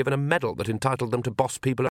they'd been given a medal that entitled them to boss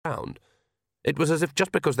people around. It was as if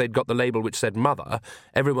just because they'd got the label which said mother,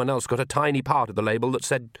 everyone else got a tiny part of the label that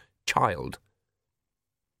said child.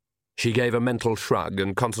 She gave a mental shrug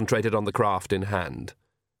and concentrated on the craft in hand.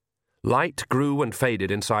 Light grew and faded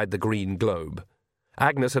inside the green globe.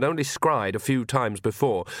 Agnes had only scried a few times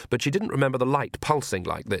before, but she didn't remember the light pulsing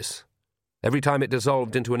like this. Every time it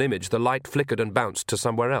dissolved into an image, the light flickered and bounced to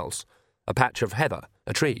somewhere else. A patch of heather,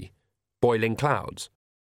 a tree, boiling clouds.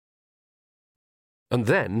 And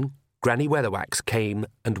then Granny Weatherwax came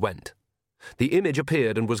and went. The image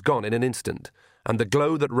appeared and was gone in an instant, and the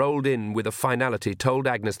glow that rolled in with a finality told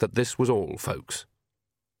Agnes that this was all, folks.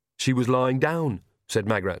 "She was lying down," said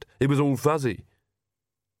Magrat. "It was all fuzzy."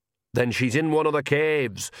 Then she's in one of the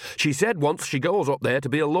caves. She said once she goes up there to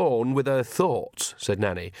be alone with her thoughts, said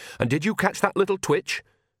Nanny. And did you catch that little twitch?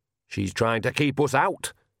 She's trying to keep us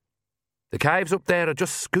out. The caves up there are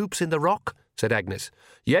just scoops in the rock, said Agnes.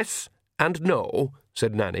 Yes and no,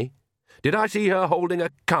 said Nanny. Did I see her holding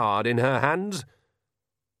a card in her hands?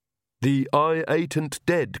 The I ain't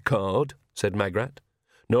dead card, said Magrat.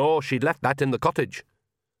 No, she'd left that in the cottage.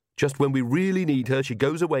 Just when we really need her, she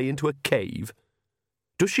goes away into a cave.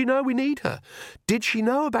 Does she know we need her? Did she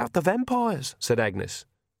know about the vampires? Said Agnes.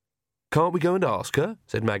 Can't we go and ask her?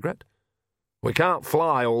 Said Magrat. We can't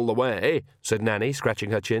fly all the way, said Nanny,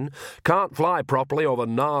 scratching her chin. Can't fly properly over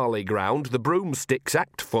gnarly ground. The broomsticks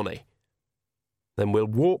act funny. Then we'll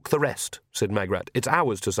walk the rest, said Magrat. It's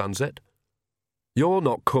hours to sunset. You're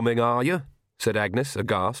not coming, are you? Said Agnes,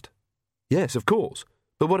 aghast. Yes, of course.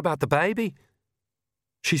 But what about the baby?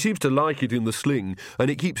 She seems to like it in the sling,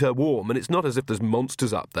 and it keeps her warm, and it's not as if there's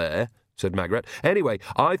monsters up there, said Magrat. Anyway,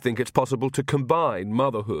 I think it's possible to combine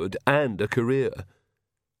motherhood and a career.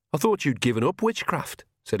 I thought you'd given up witchcraft,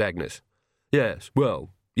 said Agnes. Yes,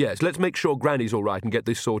 let's make sure Granny's all right and get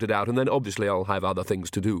this sorted out, and then obviously I'll have other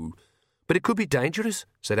things to do. But it could be dangerous,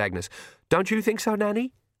 said Agnes. Don't you think so,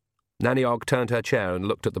 Nanny? Nanny Ogg turned her chair and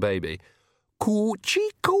looked at the baby. Coochie,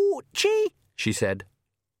 coochie, she said.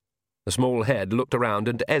 The small head looked around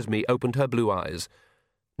and Esme opened her blue eyes.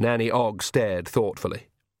 Nanny Ogg stared thoughtfully.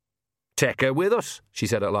 Take her with us, she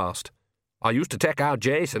said at last. I used to take our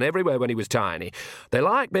Jason everywhere when he was tiny. They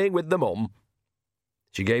like being with the mum.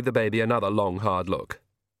 She gave the baby another long, hard look.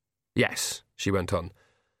 Yes, she went on.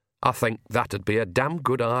 I think that'd be a damn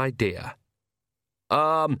good idea.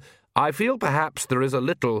 I feel perhaps there is a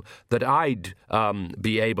little that I'd,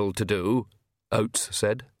 be able to do, Oates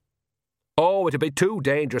said. Oh, it'd be too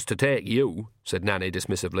dangerous to take you, said Nanny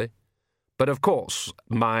dismissively. But of course,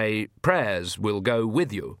 my prayers will go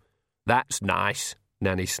with you. That's nice,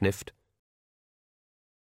 Nanny sniffed.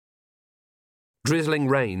 Drizzling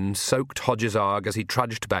rain soaked Hodges Arg as he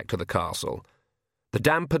trudged back to the castle. The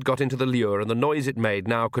damp had got into the lure, and the noise it made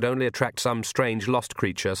now could only attract some strange lost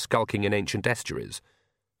creature skulking in ancient estuaries,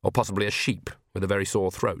 or possibly a sheep with a very sore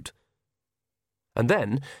throat. And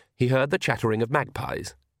then he heard the chattering of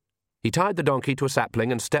magpies. He tied the donkey to a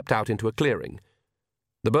sapling and stepped out into a clearing.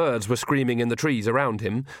 The birds were screaming in the trees around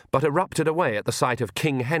him, but erupted away at the sight of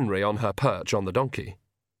King Henry on her perch on the donkey.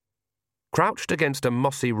 Crouched against a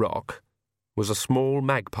mossy rock was a small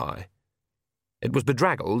magpie. It was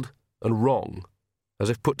bedraggled and wrong, as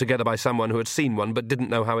if put together by someone who had seen one but didn't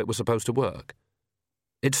know how it was supposed to work.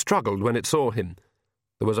 It struggled when it saw him.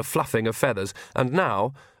 There was a fluffing of feathers, and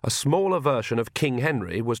now a smaller version of King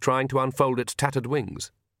Henry was trying to unfold its tattered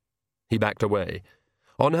wings. He backed away.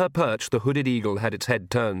 On her perch, the hooded eagle had its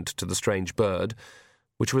head turned to the strange bird,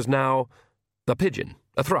 which was now a pigeon,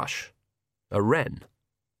 a thrush, a wren.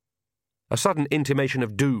 A sudden intimation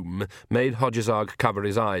of doom made Hodges Arg cover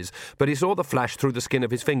his eyes, but he saw the flash through the skin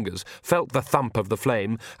of his fingers, felt the thump of the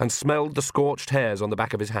flame, and smelled the scorched hairs on the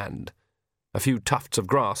back of his hand. A few tufts of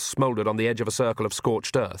grass smouldered on the edge of a circle of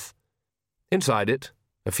scorched earth. Inside it,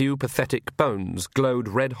 a few pathetic bones glowed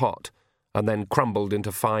red-hot, and then crumbled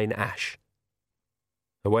into fine ash.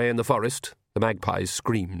 Away in the forest, the magpies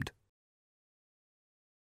screamed.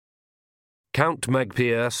 Count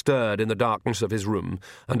Magpier stirred in the darkness of his room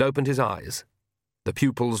and opened his eyes. The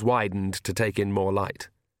pupils widened to take in more light.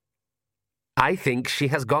 I think she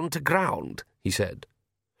has gone to ground, he said.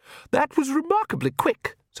 That was remarkably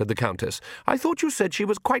quick, said the Countess. I thought you said she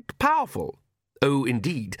was quite powerful. Oh,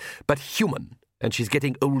 indeed, but human, and she's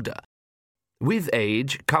getting older. With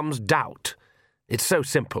age comes doubt. It's so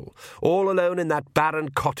simple. All alone in that barren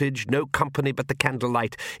cottage, no company but the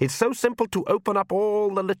candlelight. It's so simple to open up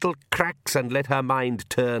all the little cracks and let her mind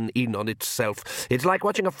turn in on itself. It's like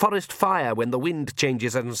watching a forest fire when the wind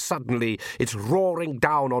changes and suddenly it's roaring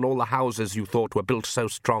down on all the houses you thought were built so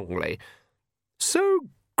strongly. So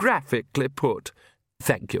graphically put.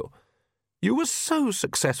 Thank you. You were so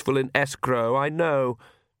successful in escrow, I know.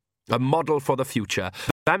 A model for the future.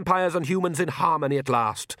 Vampires and humans in harmony at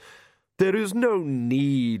last. There is no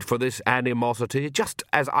need for this animosity, just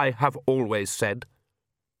as I have always said.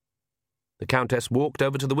 The Countess walked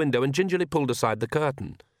over to the window and gingerly pulled aside the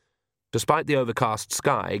curtain. Despite the overcast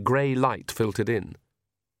sky, grey light filtered in.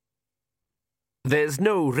 There's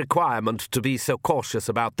no requirement to be so cautious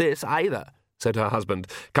about this, either, said her husband,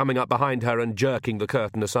 coming up behind her and jerking the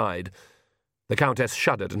curtain aside. The Countess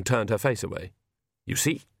shuddered and turned her face away. You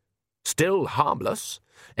see? Still harmless.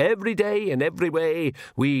 Every day, in every way,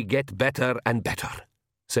 we get better and better,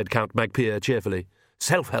 said Count Magpier cheerfully.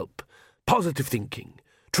 Self-help, positive thinking,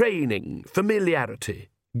 training, familiarity.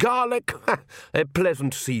 Garlic, a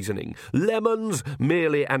pleasant seasoning. Lemons,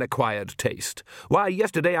 merely an acquired taste. Why,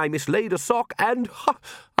 yesterday I mislaid a sock and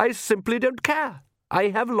I simply don't care. I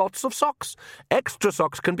have lots of socks. Extra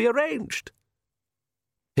socks can be arranged.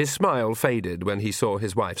 His smile faded when he saw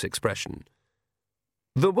his wife's expression.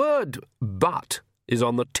 The word but is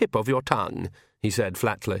on the tip of your tongue, he said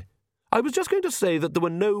flatly. I was just going to say that there were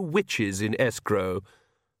no witches in escrow,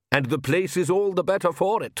 and the place is all the better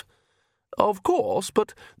for it. Of course,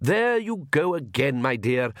 but there you go again, my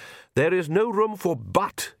dear. There is no room for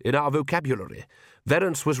but in our vocabulary.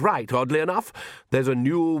 Verence was right, oddly enough. There's a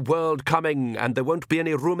new world coming, and there won't be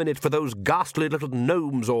any room in it for those ghastly little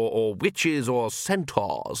gnomes or witches or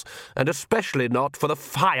centaurs, and especially not for the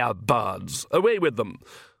firebirds. Away with them.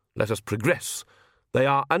 Let us progress. They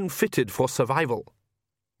are unfitted for survival.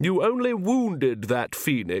 You only wounded that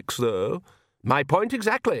phoenix, though. My point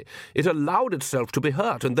exactly. It allowed itself to be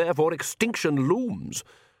hurt, and therefore extinction looms.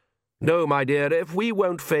 No, my dear, if we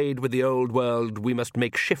won't fade with the old world, we must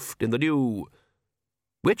make shift in the new.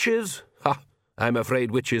 Witches? I'm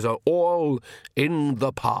afraid witches are all in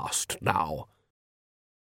the past now.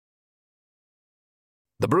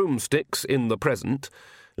 The broomsticks in the present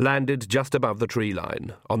landed just above the tree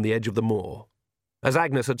line, on the edge of the moor. As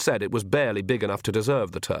Agnes had said, it was barely big enough to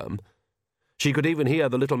deserve the term. She could even hear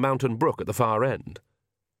the little mountain brook at the far end.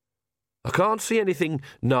 I can't see anything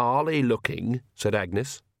gnarly-looking, said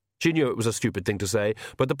Agnes. She knew it was a stupid thing to say,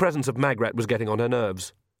 but the presence of Magrat was getting on her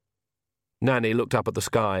nerves. Nanny looked up at the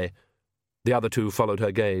sky. The other two followed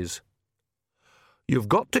her gaze. You've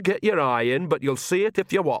got to get your eye in, but you'll see it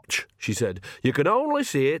if you watch, she said. You can only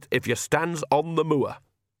see it if you stands on the moor.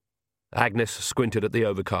 Agnes squinted at the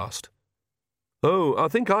overcast. Oh, I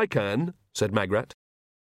think I can, said Magrat.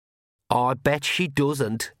 I bet she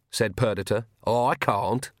doesn't, said Perdita. Oh, I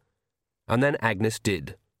can't. And then Agnes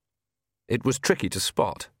did. It was tricky to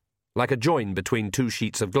spot, like a join between two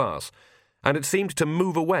sheets of glass, and it seemed to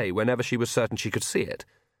move away whenever she was certain she could see it.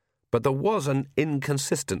 But there was an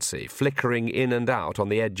inconsistency flickering in and out on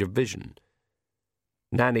the edge of vision.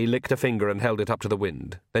 Nanny licked a finger and held it up to the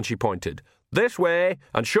wind. Then she pointed. This way,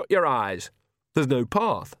 and shut your eyes. There's no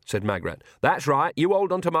path, said Magrat. That's right, you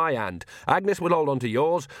hold on to my hand. Agnes will hold on to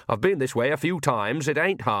yours. I've been this way a few times. It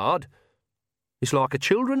ain't hard. It's like a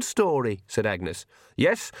children's story, said Agnes.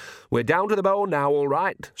 Yes, we're down to the bone now, all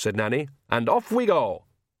right, said Nanny, and off we go.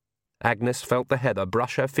 Agnes felt the heather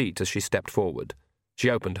brush her feet as she stepped forward. She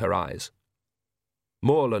opened her eyes.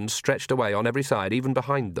 Moorland stretched away on every side, even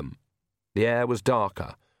behind them. The air was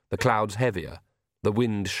darker, the clouds heavier, the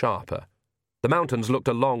wind sharper. The mountains looked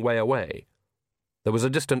a long way away. There was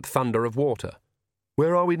a distant thunder of water.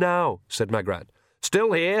 Where are we now? Said Magrat.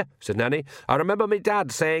 Still here, said Nanny. I remember me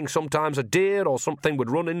dad saying sometimes a deer or something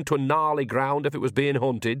would run into gnarly ground if it was being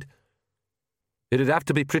hunted. It'd have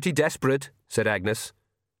to be pretty desperate, said Agnes.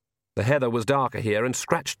 The heather was darker here and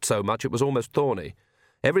scratched so much it was almost thorny.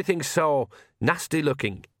 Everything so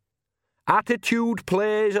nasty-looking. Attitude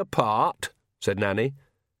plays a part, said Nanny.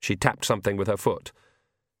 She tapped something with her foot.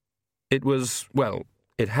 It was, well,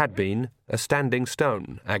 it had been a standing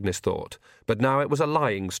stone, Agnes thought, but now it was a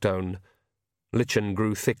lying stone. Lichen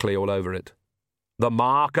grew thickly all over it. The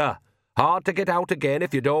marker! Hard to get out again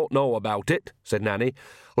if you don't know about it, said Nanny.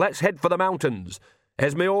 Let's head for the mountains.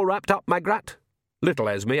 Esme all wrapped up, Magrat? Little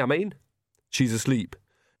Esme, I mean. She's asleep.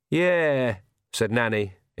 Yeah, said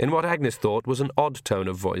Nanny, in what Agnes thought was an odd tone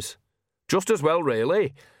of voice. Just as well,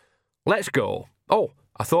 really. Let's go. Oh,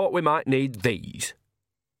 I thought we might need these.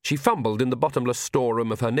 She fumbled in the bottomless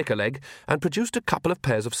storeroom of her knicker-leg and produced a couple of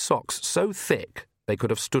pairs of socks so thick they could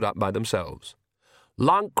have stood up by themselves.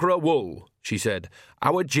 Lancre wool, she said.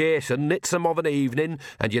 Our Jason knits them of an evening,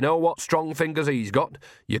 and you know what strong fingers he's got.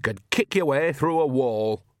 You could kick your way through a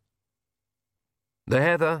wall. The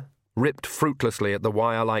heather ripped fruitlessly at the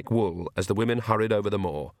wire-like wool as the women hurried over the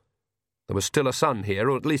moor. There was still a sun here,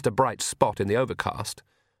 or at least a bright spot in the overcast,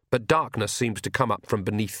 but darkness seemed to come up from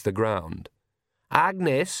beneath the ground.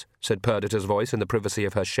 Agnes, said Perdita's voice in the privacy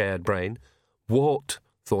of her shared brain. What?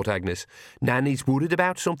 Thought Agnes. Nanny's worried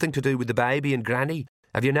about something to do with the baby and Granny.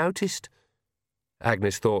 Have you noticed?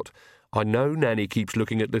 Agnes thought, I know Nanny keeps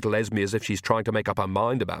looking at little Esme as if she's trying to make up her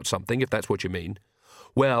mind about something, if that's what you mean.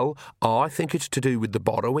 Well, I think it's to do with the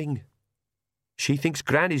borrowing. She thinks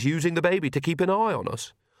Granny's using the baby to keep an eye on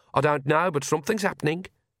us. I don't know, but something's happening.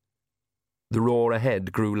 The roar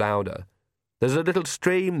ahead grew louder. There's a little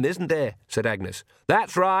stream, isn't there? Said Agnes.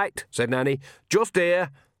 That's right, said Nanny. Just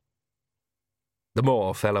here. The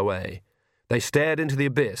moor fell away. They stared into the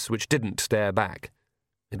abyss, which didn't stare back.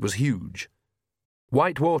 It was huge.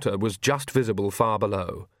 White water was just visible far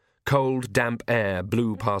below. Cold, damp air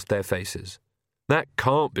blew past their faces. That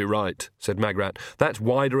can't be right, said Magrat. That's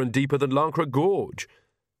wider and deeper than Lancre Gorge.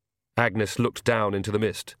 Agnes looked down into the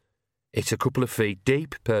mist. It's a couple of feet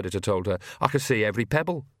deep, Perdita told her. I can see every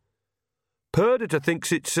pebble. Perdita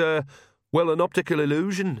thinks it's, an optical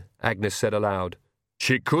illusion, Agnes said aloud.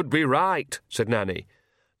 She could be right, said Nanny.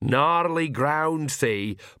 Gnarly ground,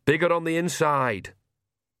 see, bigger on the inside.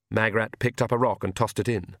 Magrat picked up a rock and tossed it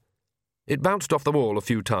in. It bounced off the wall a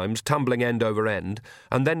few times, tumbling end over end,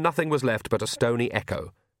 and then nothing was left but a stony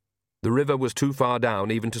echo. The river was too far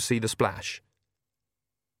down even to see the splash.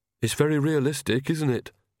 It's very realistic, isn't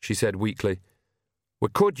it? She said weakly. We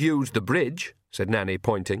could use the bridge, said Nanny,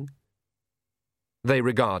 pointing. They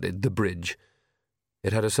regarded the bridge.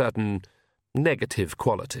 It had a certain negative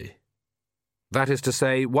quality. That is to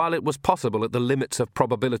say, while it was possible at the limits of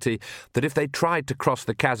probability that if they tried to cross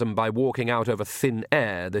the chasm by walking out over thin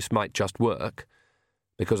air, this might just work,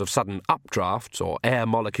 because of sudden updrafts or air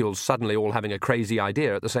molecules suddenly all having a crazy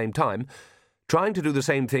idea at the same time, trying to do the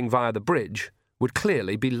same thing via the bridge would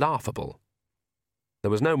clearly be laughable.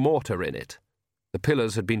 There was no mortar in it. The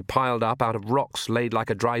pillars had been piled up out of rocks laid like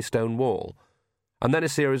a dry stone wall, and then a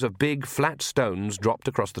series of big, flat stones dropped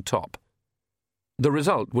across the top. The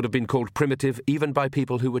result would have been called primitive even by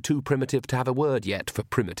people who were too primitive to have a word yet for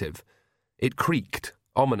primitive. It creaked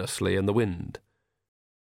ominously in the wind.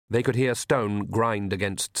 They could hear stone grind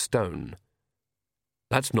against stone.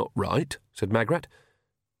 That's not right, said Magrat.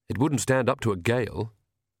 It wouldn't stand up to a gale.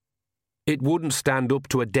 It wouldn't stand up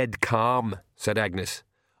to a dead calm, said Agnes.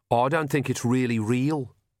 I don't think it's really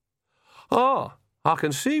real. Ah, I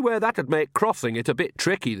can see where that'd make crossing it a bit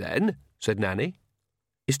tricky then, said Nanny.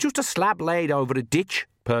 It's just a slab laid over a ditch,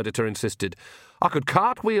 Perdita insisted. I could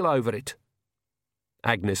cartwheel over it.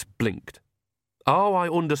 Agnes blinked. Oh, I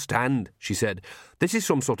understand, she said. This is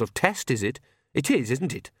some sort of test, is it? It is,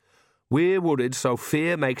 isn't it? We're worried, so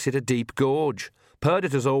fear makes it a deep gorge.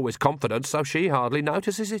 Perdita's always confident, so she hardly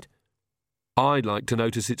notices it. I'd like to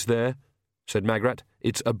notice it's there, said Magrat.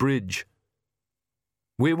 It's a bridge.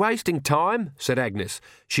 We're wasting time, said Agnes.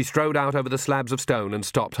 She strode out over the slabs of stone and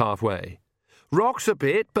stopped halfway. Rocks a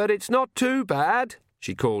bit, but it's not too bad,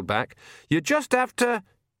 she called back. You just have to...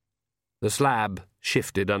 The slab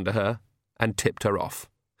shifted under her and tipped her off.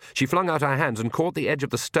 She flung out her hands and caught the edge of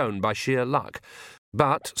the stone by sheer luck.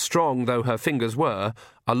 But, strong though her fingers were,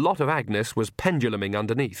 a lot of Agnes was penduluming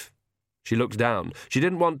underneath. She looked down. She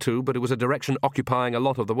didn't want to, but it was a direction occupying a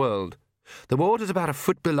lot of the world. The water's about a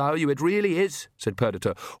foot below you, it really is, said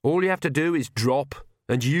Perdita. All you have to do is drop,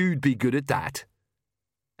 and you'd be good at that.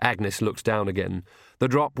 Agnes looked down again. The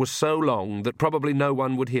drop was so long that probably no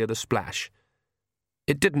one would hear the splash.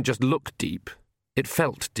 It didn't just look deep, it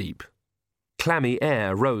felt deep. Clammy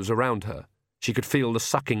air rose around her. She could feel the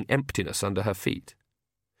sucking emptiness under her feet.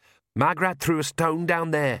 Magrat threw a stone down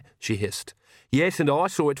there, she hissed. Yes, and I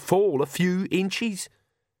saw it fall a few inches.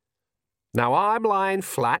 Now I'm lying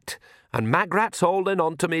flat, and Magrat's holding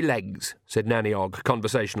on to me legs, said Nanny Ogg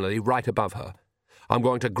conversationally right above her. I'm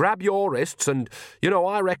going to grab your wrists and,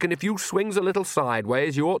 I reckon if you swings a little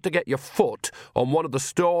sideways, you ought to get your foot on one of the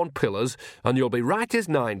stone pillars and you'll be right as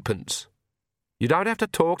ninepence. You don't have to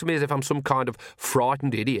talk to me as if I'm some kind of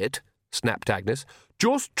frightened idiot, snapped Agnes.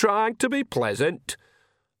 Just trying to be pleasant.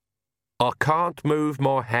 I can't move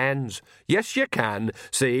my hands. Yes, you can.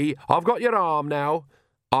 See, I've got your arm now.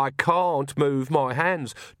 I can't move my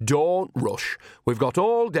hands. Don't rush. We've got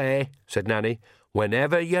all day, said Nanny.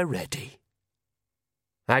 Whenever you're ready.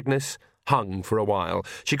 Agnes hung for a while.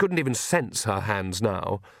 She couldn't even sense her hands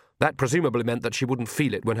now. That presumably meant that she wouldn't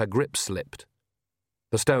feel it when her grip slipped.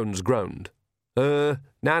 The stones groaned.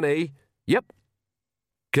 Nanny? Yep.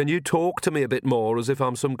 Can you talk to me a bit more as if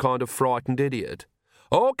I'm some kind of frightened idiot?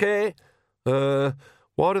 OK.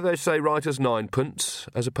 Why do they say right as ninepence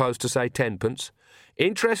as opposed to, say, tenpence?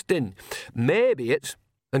 Interesting. Maybe it's...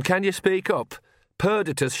 And can you speak up?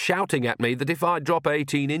 Perdita's shouting at me that if I drop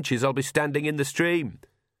 18 inches I'll be standing in the stream.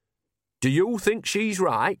 Do you think she's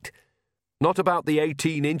right? Not about the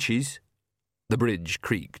 18 inches. The bridge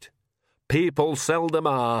creaked. People seldom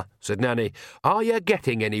are, said Nanny. Are you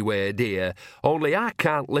getting anywhere, dear? Only I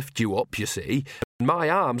can't lift you up, you see, and my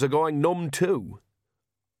arms are going numb too.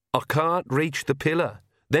 I can't reach the pillar.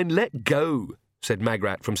 Then let go, said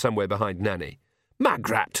Magrat from somewhere behind Nanny.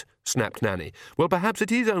 Magrat, snapped Nanny. Well, perhaps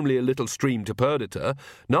it is only a little stream to Perdita.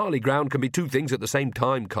 Gnarly ground can be two things at the same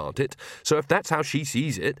time, can't it? So if that's how she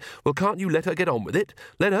sees it, well, can't you let her get on with it?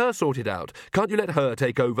 Let her sort it out. Can't you let her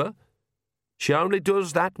take over? She only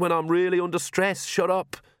does that when I'm really under stress. Shut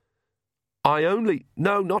up.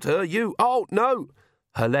 No, not her, you. Oh, no.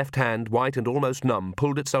 Her left hand, white and almost numb,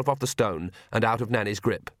 pulled itself off the stone and out of Nanny's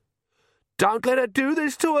grip. Don't let her do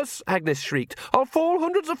this to us, Agnes shrieked. I'll fall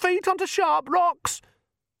hundreds of feet onto sharp rocks.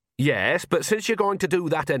 Yes, but since you're going to do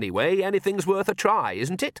that anyway, anything's worth a try,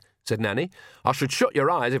 isn't it? Said Nanny. I should shut your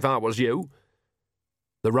eyes if I was you.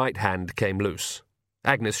 The right hand came loose.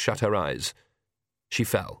 Agnes shut her eyes. She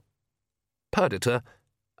fell. Perdita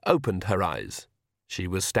opened her eyes. She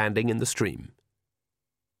was standing in the stream.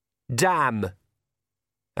 Damn!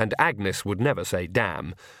 And Agnes would never say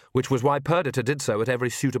damn, which was why Perdita did so at every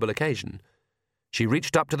suitable occasion. She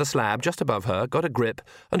reached up to the slab just above her, got a grip,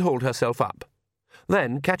 and hauled herself up.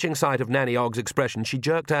 Then, catching sight of Nanny Ogg's expression, she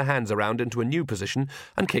jerked her hands around into a new position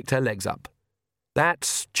and kicked her legs up. That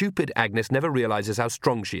stupid Agnes never realises how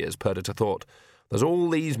strong she is, Perdita thought. There's all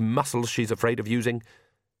these muscles she's afraid of using.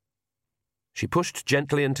 She pushed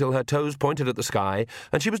gently until her toes pointed at the sky,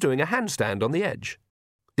 and she was doing a handstand on the edge.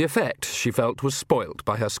 The effect, she felt, was spoilt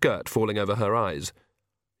by her skirt falling over her eyes.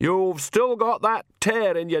 "You've still got that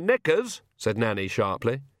tear in your knickers," said Nanny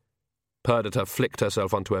sharply. Perdita flicked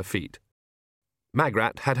herself onto her feet.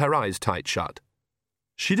 Magrat had her eyes tight shut.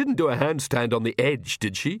 "She didn't do a handstand on the edge,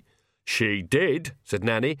 did she?" "She did," said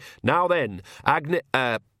Nanny. "Now then,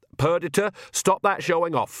 Perdita, stop that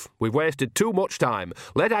showing off. We've wasted too much time.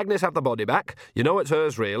 Let Agnes have the body back. You know it's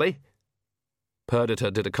hers, really." Perdita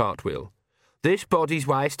did a cartwheel. "This body's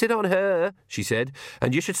wasted on her," she said,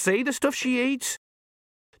 "and you should see the stuff she eats.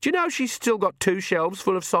 Do you know she's still got 2 shelves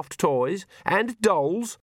full of soft toys and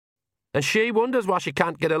dolls? And she wonders why she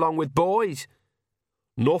can't get along with boys."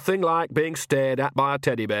 "Nothing like being stared at by a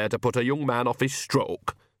teddy bear to put a young man off his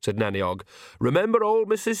stroke," said Nanny Ogg. "Remember old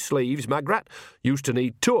Mrs. Sleeves, Magrat? Used to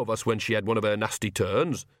need 2 of us when she had one of her nasty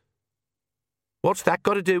turns." "What's that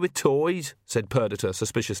got to do with toys?" said Perdita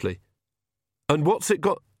suspiciously. "And what's it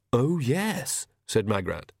got—" "Oh, yes," said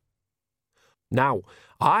Magrat. "Now,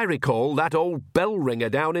 I recall that old bell-ringer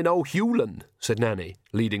down in O'Hewlin," said Nanny,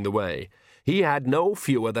 leading the way. "He had no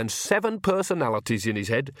fewer than 7 personalities in his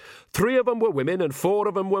head. 3 of them were women and 4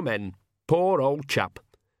 of them were men. Poor old chap.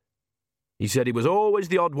 He said he was always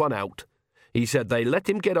the odd one out. He said they let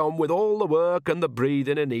him get on with all the work and the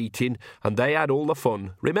breathing and eating, and they had all the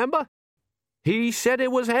fun. Remember? He said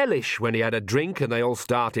it was hellish when he had a drink and they all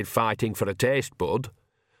started fighting for a taste bud.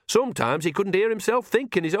 Sometimes he couldn't hear himself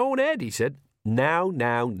think in his own head, he said. Now.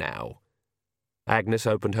 Agnes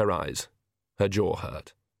opened her eyes. Her jaw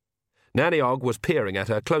hurt. Nanny Ogg was peering at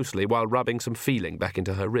her closely while rubbing some feeling back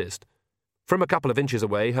into her wrist. From a couple of inches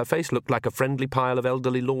away, her face looked like a friendly pile of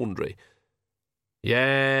elderly laundry.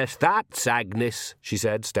 "Yes, that's Agnes," she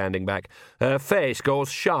said, standing back. "Her face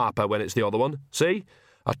goes sharper when it's the other one. See?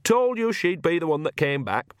 I told you she'd be the one that came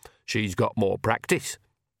back. She's got more practice."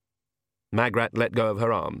 Magrat let go of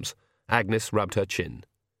her arms. Agnes rubbed her chin.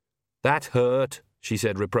 "That hurt," she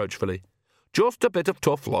said reproachfully. "Just a bit of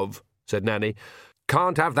tough love," said Nanny.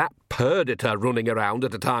 "Can't have that Perdita running around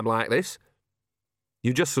at a time like this."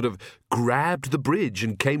 "You just sort of grabbed the bridge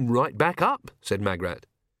and came right back up," said Magrat.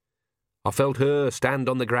 "I felt her stand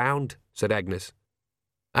on the ground," said Agnes.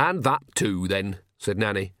 "And that too, then," said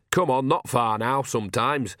Nanny. "Come on, not far now,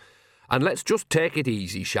 sometimes. And let's just take it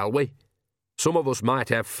easy, shall we? Some of us might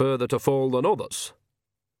have further to fall than others."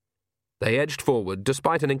 They edged forward,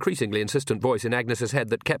 despite an increasingly insistent voice in Agnes's head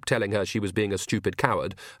that kept telling her she was being a stupid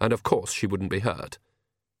coward, and of course she wouldn't be hurt.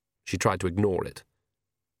 She tried to ignore it.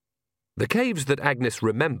 The caves that Agnes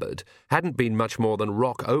remembered hadn't been much more than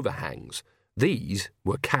rock overhangs. These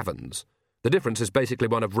were caverns. The difference is basically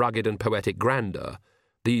one of rugged and poetic grandeur.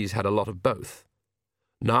 These had a lot of both.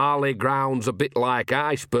 "Gnarly grounds a bit like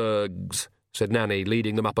icebergs," said Nanny,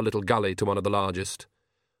 leading them up a little gully to one of the largest.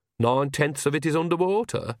 9/10 of it is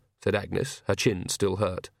underwater, said Agnes, her chin still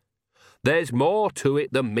hurt. "There's more to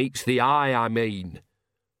it than meets the eye, I mean."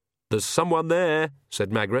 "There's someone there,"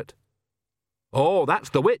 said Magrat. "Oh,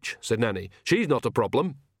 that's the witch," said Nanny. "She's not a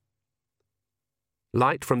problem."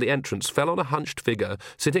 Light from the entrance fell on a hunched figure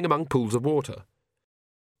sitting among pools of water.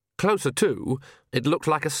 Closer to, it looked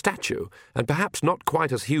like a statue, and perhaps not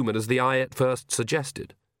quite as human as the eye at first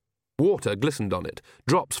suggested. Water glistened on it,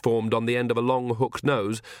 drops formed on the end of a long hooked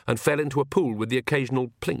nose, and fell into a pool with the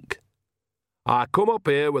occasional plink. "I come up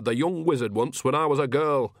here with the young wizard once when I was a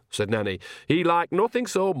girl," said Nanny. "He liked nothing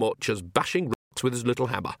so much as bashing rocks with his little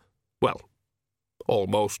hammer. Well,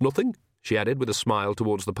 almost nothing," she added with a smile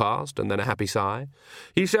towards the past, and then a happy sigh.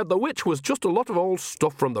 "He said the witch was just a lot of old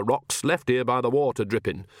stuff from the rocks left here by the water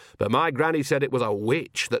dripping, but my granny said it was a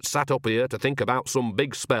witch that sat up here to think about some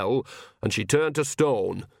big spell, and she turned to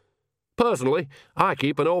stone. Personally, I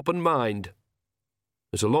keep an open mind."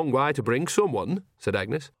 "It's a long way to bring someone," said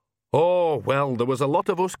Agnes. "Oh, well, there was a lot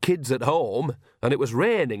of us kids at home, and it was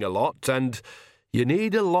raining a lot, and you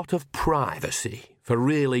need a lot of privacy for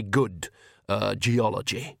really good,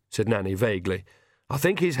 Geology, said Nanny vaguely. I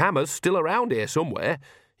think his hammer's still around here somewhere.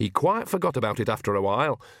 He quite forgot about it after a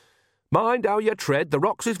while. Mind how you tread, the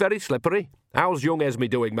rocks is very slippery. How's young Esme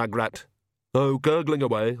doing, Magrat? Oh, gurgling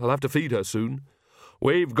away. I'll have to feed her soon.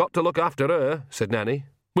 We've got to look after her, said Nanny.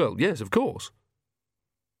 Well, yes, of course.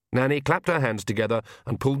 Nanny clapped her hands together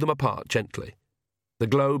and pulled them apart gently. The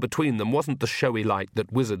glow between them wasn't the showy light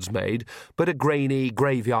that wizards made, but a grainy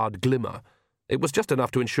graveyard glimmer. It was just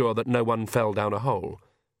enough to ensure that no one fell down a hole.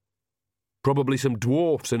 Probably some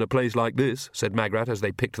dwarfs in a place like this, said Magrat as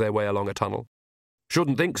they picked their way along a tunnel.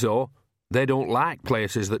 Shouldn't think so. They don't like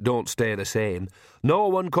places that don't stay the same. No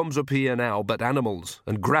one comes up here now but animals,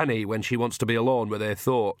 and Granny when she wants to be alone with her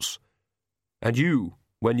thoughts. And you,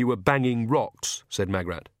 when you were banging rocks, said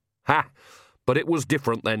Magrat. Ha! But it was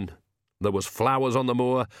different then. There was flowers on the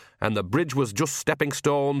moor, and the bridge was just stepping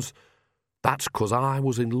stones. That's 'cause I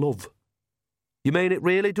was in love. You mean it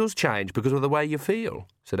really does change because of the way you feel,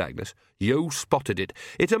 said Agnes. You spotted it.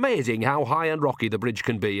 It's amazing how high and rocky the bridge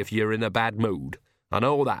can be if you're in a bad mood. I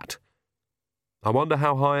know that. I wonder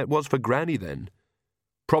how high it was for Granny then.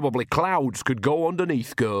 Probably clouds could go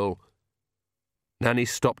underneath, girl. Nanny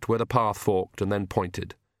stopped where the path forked and then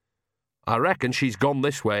pointed. I reckon she's gone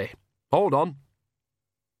this way. Hold on.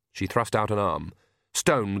 She thrust out an arm.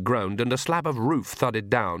 Stone groaned and a slab of roof thudded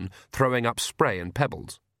down, throwing up spray and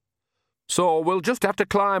pebbles. So we'll just have to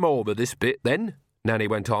climb over this bit then, Nanny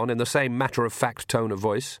went on in the same matter-of-fact tone of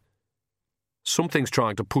voice. Something's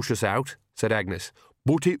trying to push us out, said Agnes.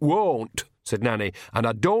 But it won't, said Nanny, and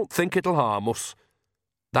I don't think it'll harm us.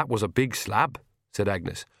 That was a big slab, said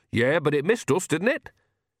Agnes. Yeah, but it missed us, didn't it?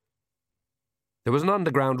 There was an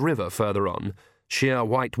underground river further on, sheer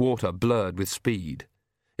white water blurred with speed.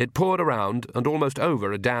 It poured around and almost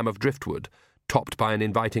over a dam of driftwood, topped by an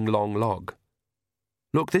inviting long log.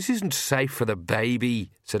 Look, this isn't safe for the baby,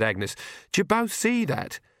 said Agnes. Do you both see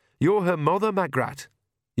that? You're her mother, Magrat.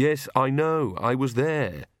 Yes, I know, I was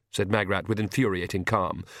there, said Magrat with infuriating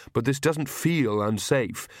calm. But this doesn't feel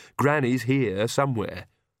unsafe. Granny's here somewhere.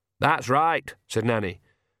 That's right, said Nanny.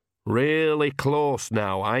 Really close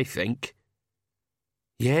now, I think.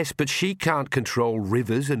 Yes, but she can't control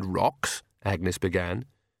rivers and rocks, Agnes began.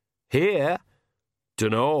 Here?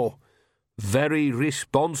 Dunno. Very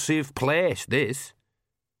responsive place, this.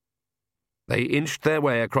 They inched their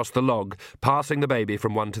way across the log, passing the baby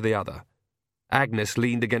from one to the other. Agnes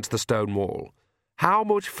leaned against the stone wall. How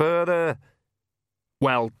much further?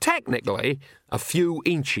 Well, technically, a few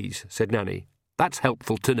inches, said Nanny. That's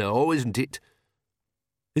helpful to know, isn't it?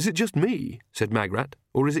 Is it just me, said Magrat,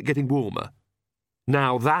 or is it getting warmer?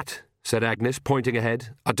 Now that, said Agnes, pointing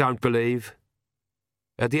ahead, I don't believe.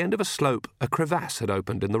 At the end of a slope, a crevasse had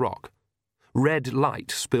opened in the rock. Red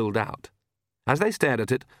light spilled out. As they stared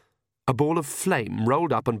at it, a ball of flame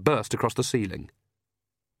rolled up and burst across the ceiling.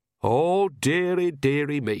 Oh, dearie,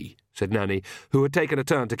 dearie me, said Nanny, who had taken a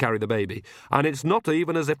turn to carry the baby, and it's not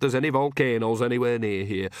even as if there's any volcanoes anywhere near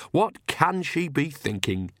here. What can she be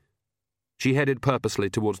thinking? She headed purposely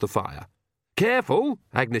towards the fire. Careful,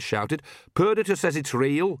 Agnes shouted. Perdita says it's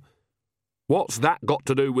real. What's that got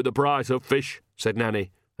to do with the price of fish? Said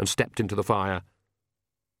Nanny, and stepped into the fire.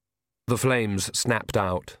 The flames snapped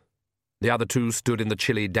out. The other two stood in the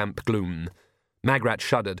chilly, damp gloom. Magrat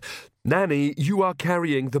shuddered. Nanny, you are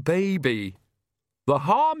carrying the baby. The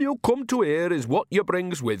harm you come to here is what you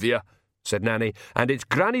brings with you, said Nanny, and it's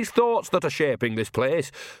Granny's thoughts that are shaping this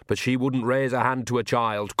place, but she wouldn't raise a hand to a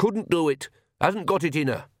child, couldn't do it, hasn't got it in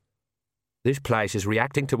her. This place is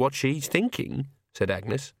reacting to what she's thinking, said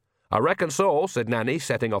Agnes. I reckon so, said Nanny,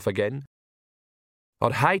 setting off again.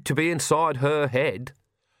 I'd hate to be inside her head.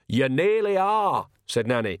 You nearly are, said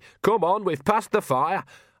Nanny. Come on, we've passed the fire.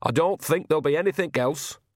 I don't think there'll be anything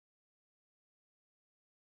else.